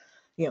whole,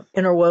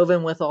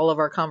 interwoven with all of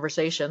our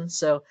conversations.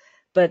 So,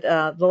 but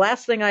the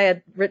last thing I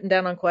had written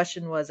down on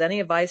question was any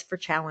advice for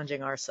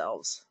challenging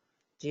ourselves.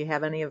 Do you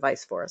have any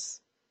advice for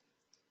us?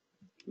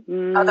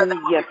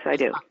 Yes, I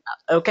do.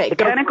 Okay. It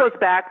kind of goes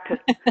back to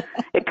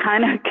it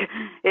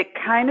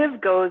kind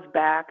of goes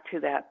back to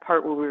that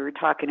part where we were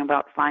talking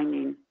about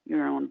finding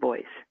your own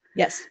voice.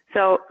 Yes.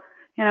 So,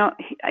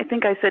 I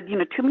think I said,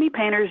 too many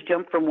painters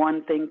jump from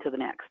one thing to the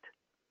next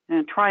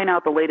and trying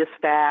out the latest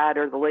fad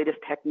or the latest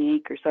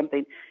technique or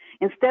something.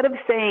 Instead of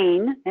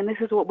saying, and this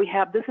is what we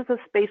have, this is a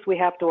space we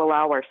have to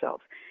allow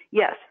ourselves.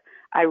 Yes,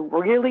 I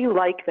really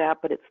like that,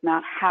 but it's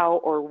not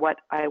how or what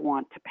I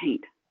want to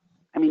paint.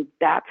 I mean,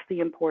 that's the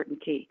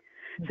important key.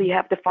 Mm-hmm. So you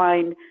have to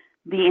find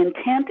the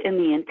intent and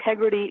the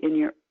integrity in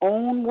your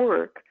own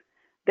work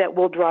that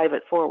will drive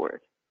it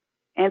forward.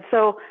 And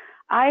so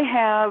I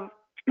have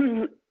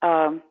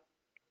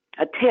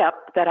a tip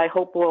that I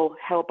hope will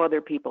help other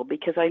people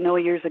because I know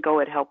years ago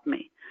it helped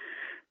me.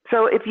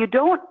 So if you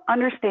don't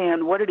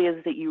understand what it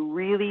is that you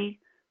really,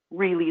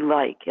 really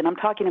like, and I'm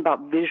talking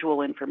about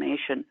visual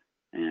information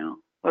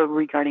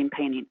regarding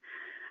painting.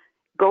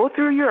 Go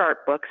through your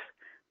art books,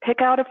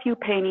 pick out a few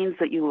paintings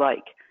that you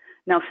like.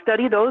 Now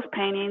study those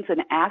paintings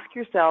and ask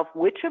yourself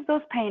which of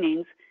those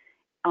paintings,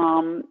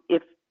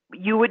 if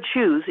you would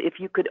choose, if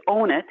you could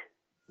own it,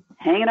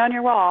 hang it on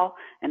your wall,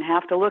 and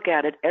have to look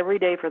at it every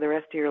day for the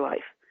rest of your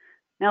life.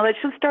 Now that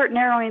should start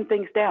narrowing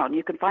things down.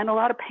 You can find a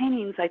lot of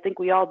paintings, I think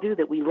we all do,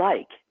 that we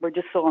like. We're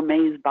just so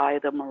amazed by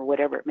them or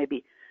whatever it may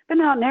be. But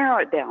now narrow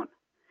it down.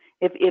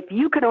 If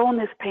you could own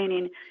this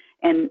painting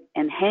and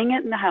hang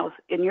it in the house,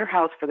 in your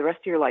house for the rest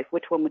of your life,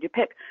 which one would you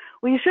pick?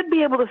 Well, you should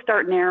be able to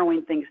start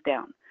narrowing things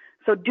down.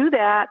 So do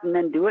that, and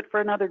then do it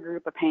for another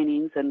group of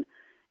paintings, and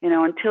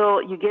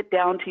until you get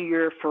down to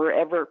your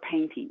forever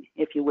painting,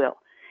 if you will.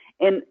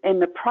 And in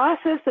the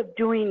process of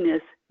doing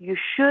this, you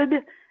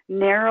should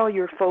narrow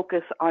your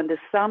focus onto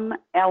some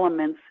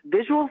elements,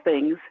 visual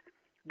things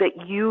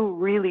that you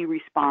really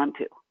respond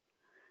to.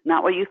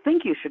 Not what you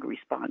think you should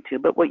respond to,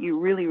 but what you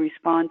really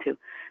respond to.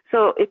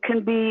 So it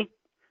can be,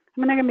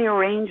 there can be a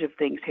range of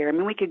things here.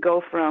 We could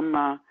go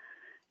from,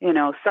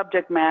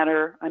 subject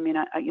matter.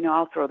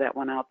 I'll throw that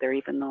one out there,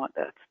 even though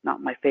that's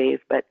not my fave.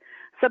 But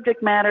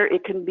subject matter,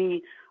 it can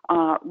be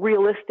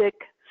realistic,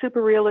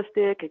 super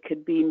realistic. It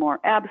could be more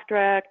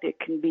abstract. It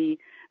can be,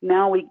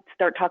 now we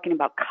start talking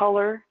about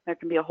color. There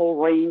can be a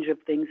whole range of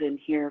things in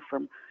here,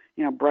 from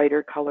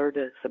brighter color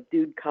to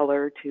subdued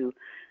color to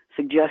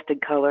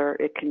suggested color.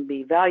 It can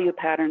be value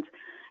patterns.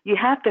 You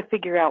have to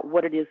figure out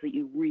what it is that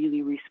you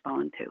really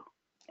respond to.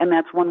 And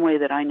that's one way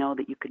that I know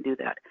that you can do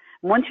that.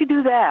 Once you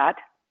do that,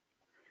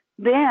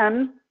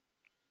 then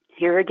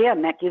here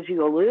again, that gives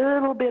you a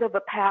little bit of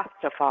a path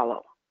to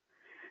follow.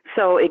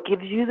 So it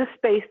gives you the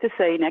space to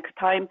say, next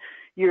time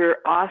you're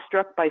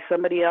awestruck by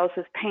somebody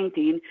else's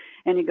painting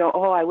and you go,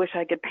 oh, I wish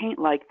I could paint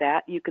like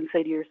that, you can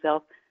say to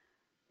yourself,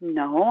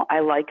 no, I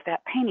like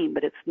that painting,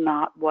 but it's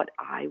not what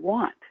I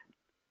want.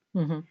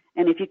 Mm-hmm.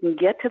 And if you can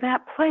get to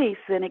that place,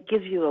 then it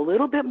gives you a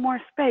little bit more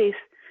space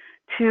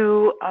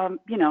to,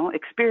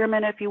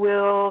 experiment, if you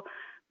will,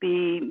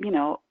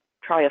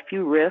 try a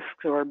few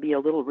risks, or be a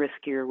little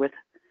riskier with,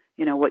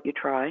 what you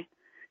try.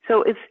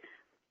 So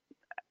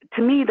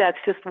to me, that's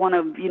just one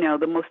of,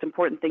 the most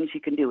important things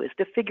you can do, is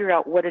to figure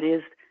out what it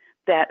is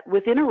that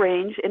within a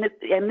range, and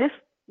this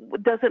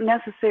doesn't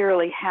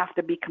necessarily have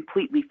to be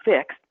completely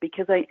fixed,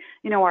 because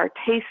our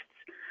tastes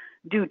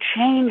do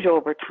change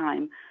over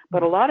time,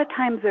 but a lot of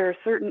times there are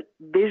certain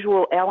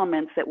visual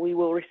elements that we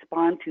will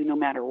respond to no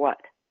matter what.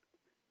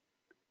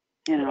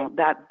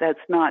 That's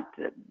not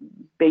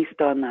based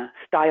on the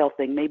style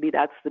thing. Maybe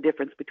that's the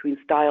difference between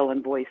style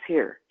and voice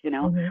here.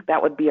 Mm-hmm.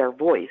 That would be our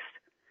voice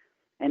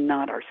and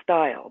not our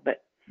style.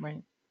 But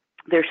right.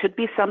 There should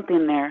be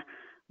something there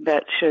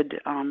that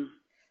should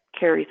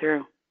carry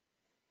through.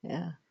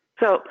 Yeah.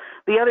 So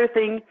the other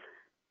thing,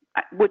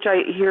 which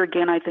I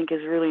think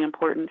is really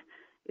important,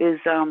 is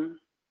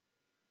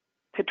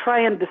to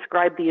try and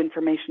describe the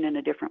information in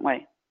a different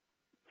way.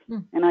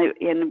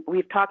 And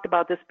we've talked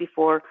about this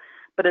before,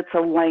 but it's a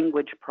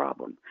language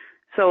problem.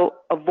 So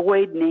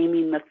avoid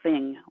naming the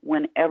thing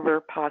whenever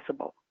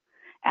possible.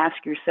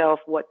 Ask yourself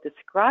what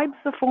describes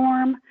the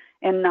form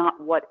and not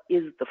what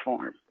is the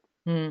form.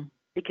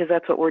 Because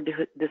that's what we're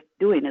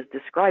doing, is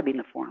describing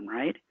the form,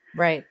 right?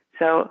 Right.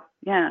 So,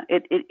 yeah,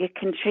 it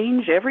can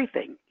change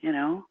everything,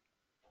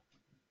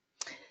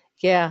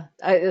 Yeah,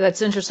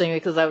 that's interesting,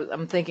 because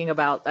I'm thinking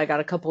about, I got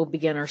a couple of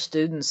beginner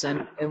students,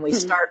 and we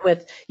start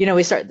with,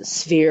 we start the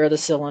sphere, the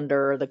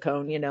cylinder, the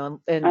cone, and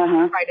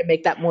try to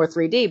make that more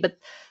 3D. But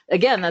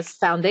again, that's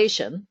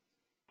foundation.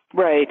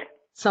 Right.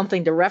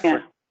 Something to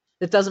reference.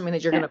 Yeah. It doesn't mean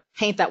that you're going to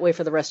paint that way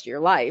for the rest of your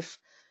life.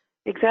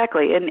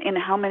 Exactly. And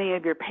how many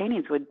of your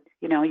paintings would,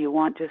 you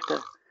want just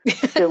a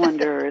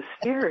cylinder or a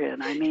sphere in?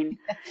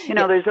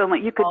 There's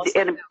only, you could,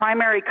 and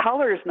primary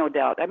colors, no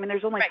doubt.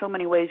 There's only so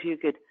many ways you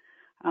could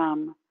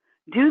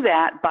do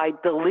that by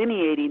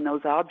delineating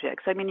those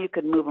objects. You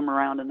could move them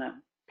around in the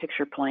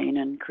picture plane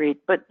and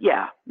create, but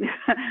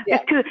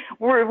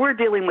we're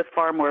dealing with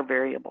far more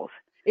variables.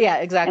 Yeah,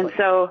 exactly. And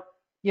so,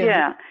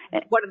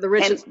 one of the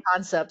richest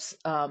concepts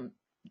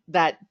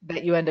that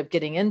you end up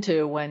getting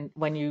into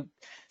when you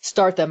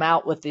start them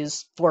out with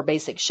these 4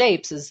 basic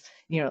shapes is,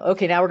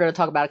 okay, now we're going to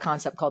talk about a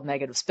concept called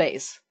negative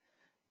space.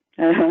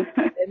 And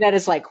that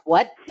is like,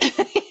 what?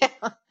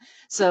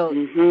 So,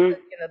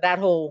 that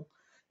whole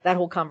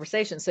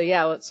conversation.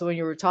 So so when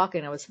you were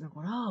talking, I was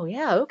going, oh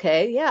yeah,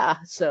 okay, yeah.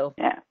 So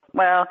yeah,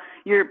 well,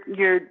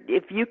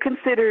 if you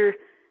consider,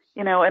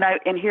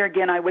 and here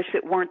again, I wish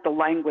it weren't the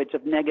language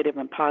of negative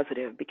and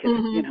positive, because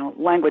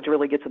language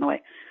really gets in the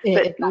way.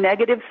 But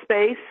negative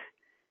space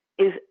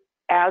is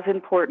as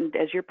important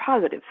as your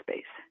positive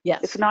space.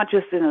 Yes, it's not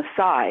just an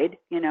aside,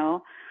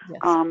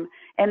 Yes.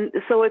 And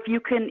so if you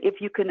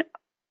can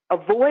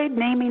avoid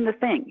naming the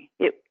thing,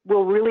 it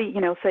will really,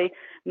 say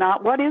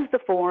not what is the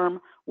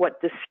form,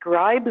 what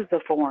describes the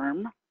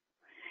form,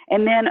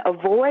 and then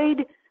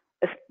avoid,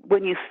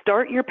 when you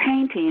start your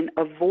painting,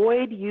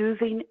 avoid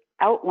using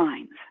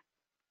outlines,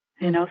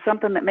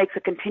 something that makes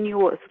a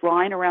continuous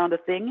line around a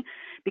thing,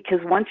 because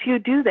once you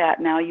do that,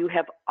 now you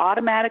have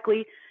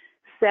automatically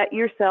set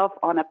yourself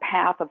on a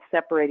path of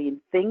separating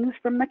things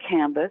from the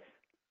canvas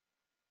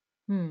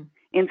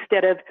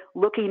instead of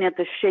looking at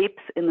the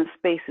shapes and the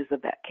spaces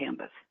of that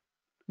canvas.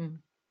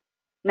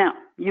 Now,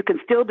 you can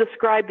still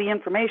describe the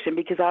information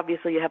because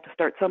obviously you have to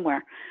start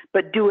somewhere,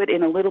 but do it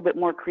in a little bit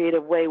more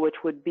creative way, which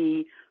would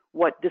be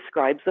what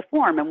describes the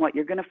form. And what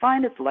you're going to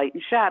find is light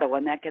and shadow,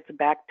 and that gets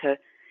back to,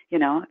 you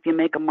know, if you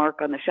make a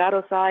mark on the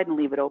shadow side and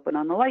leave it open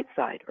on the light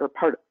side, or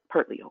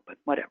partly open,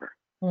 whatever.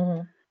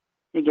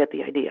 You get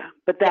the idea.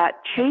 But that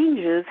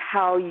changes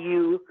how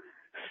you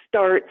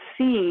start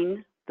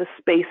seeing the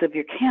space of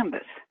your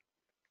canvas.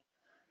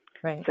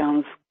 Right.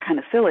 Sounds kind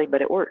of silly,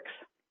 but it works.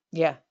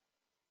 Yeah.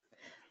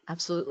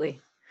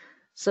 Absolutely.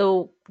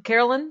 So,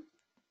 Carolyn,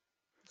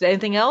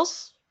 anything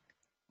else?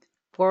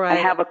 I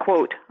have a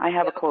quote.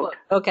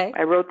 Okay.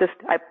 I wrote this.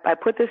 I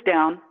put this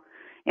down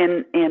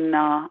in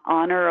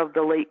honor of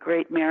the late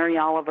great Mary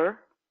Oliver.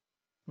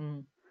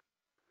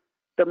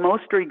 The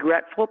most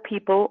regretful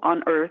people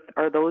on earth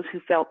are those who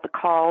felt the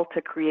call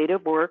to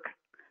creative work,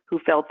 who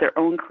felt their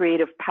own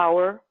creative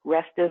power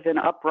restive and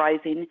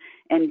uprising,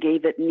 and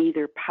gave it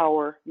neither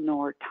power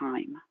nor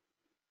time.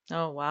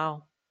 Oh,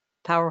 wow.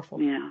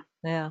 Powerful.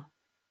 Yeah.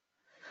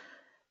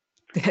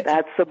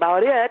 That's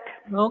about it.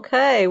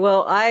 Okay.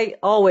 Well, I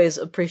always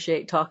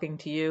appreciate talking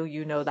to you.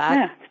 You know that.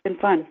 Yeah, it's been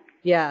fun.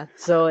 Yeah.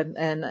 So,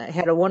 and I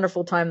had a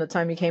wonderful time the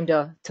time you came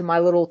to my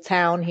little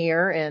town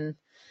here. And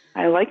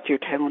I liked your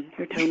town.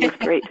 Your town was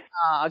great.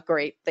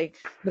 Great.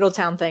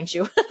 Middletown thanks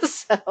you.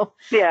 So.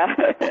 Yeah.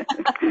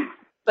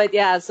 But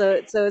yeah,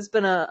 so it's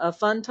been a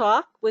fun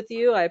talk with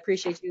you. I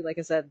appreciate you, like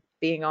I said,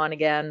 being on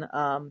again.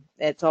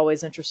 It's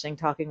always interesting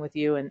talking with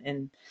you,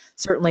 and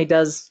certainly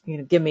does, you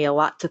know, give me a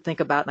lot to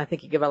think about, and I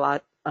think you give a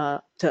lot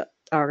to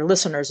our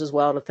listeners as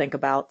well to think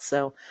about.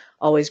 So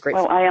always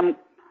grateful. Well,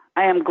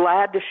 I am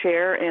glad to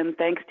share, and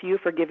thanks to you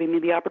for giving me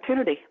the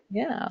opportunity.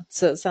 Yeah,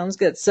 so it sounds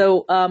good.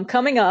 So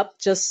coming up,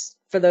 just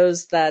for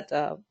those that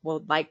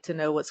would like to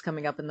know what's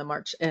coming up in the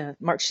March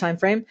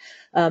timeframe,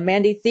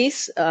 Mandy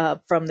Thies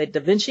from the Da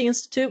Vinci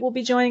Institute will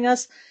be joining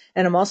us,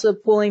 and I'm also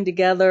pulling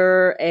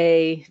together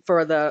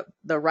for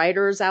the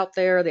writers out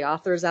there, the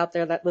authors out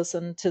there that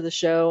listen to the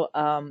show.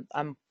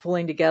 I'm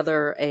pulling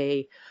together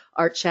a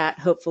art chat,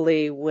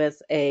 hopefully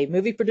with a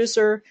movie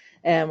producer,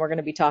 and we're going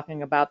to be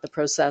talking about the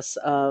process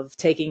of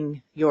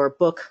taking your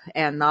book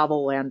and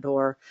novel and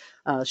or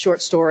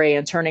short story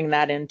and turning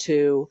that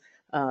into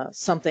a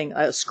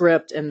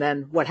script, and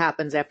then what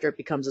happens after it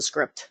becomes a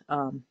script.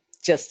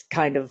 Just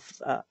kind of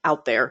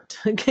out there,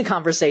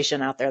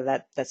 conversation out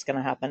there that's going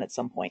to happen at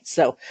some point.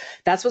 So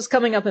that's what's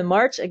coming up in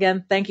March.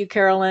 Again, thank you,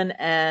 Carolyn,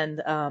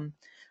 and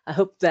I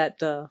hope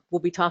that we'll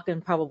be talking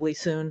probably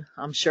soon,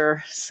 I'm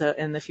sure, so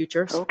in the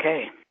future.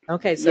 Okay.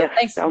 Okay, so yes,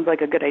 thanks. Sounds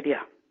like a good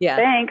idea. Yeah.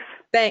 Thanks.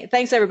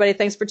 Thanks, everybody.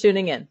 Thanks for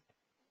tuning in.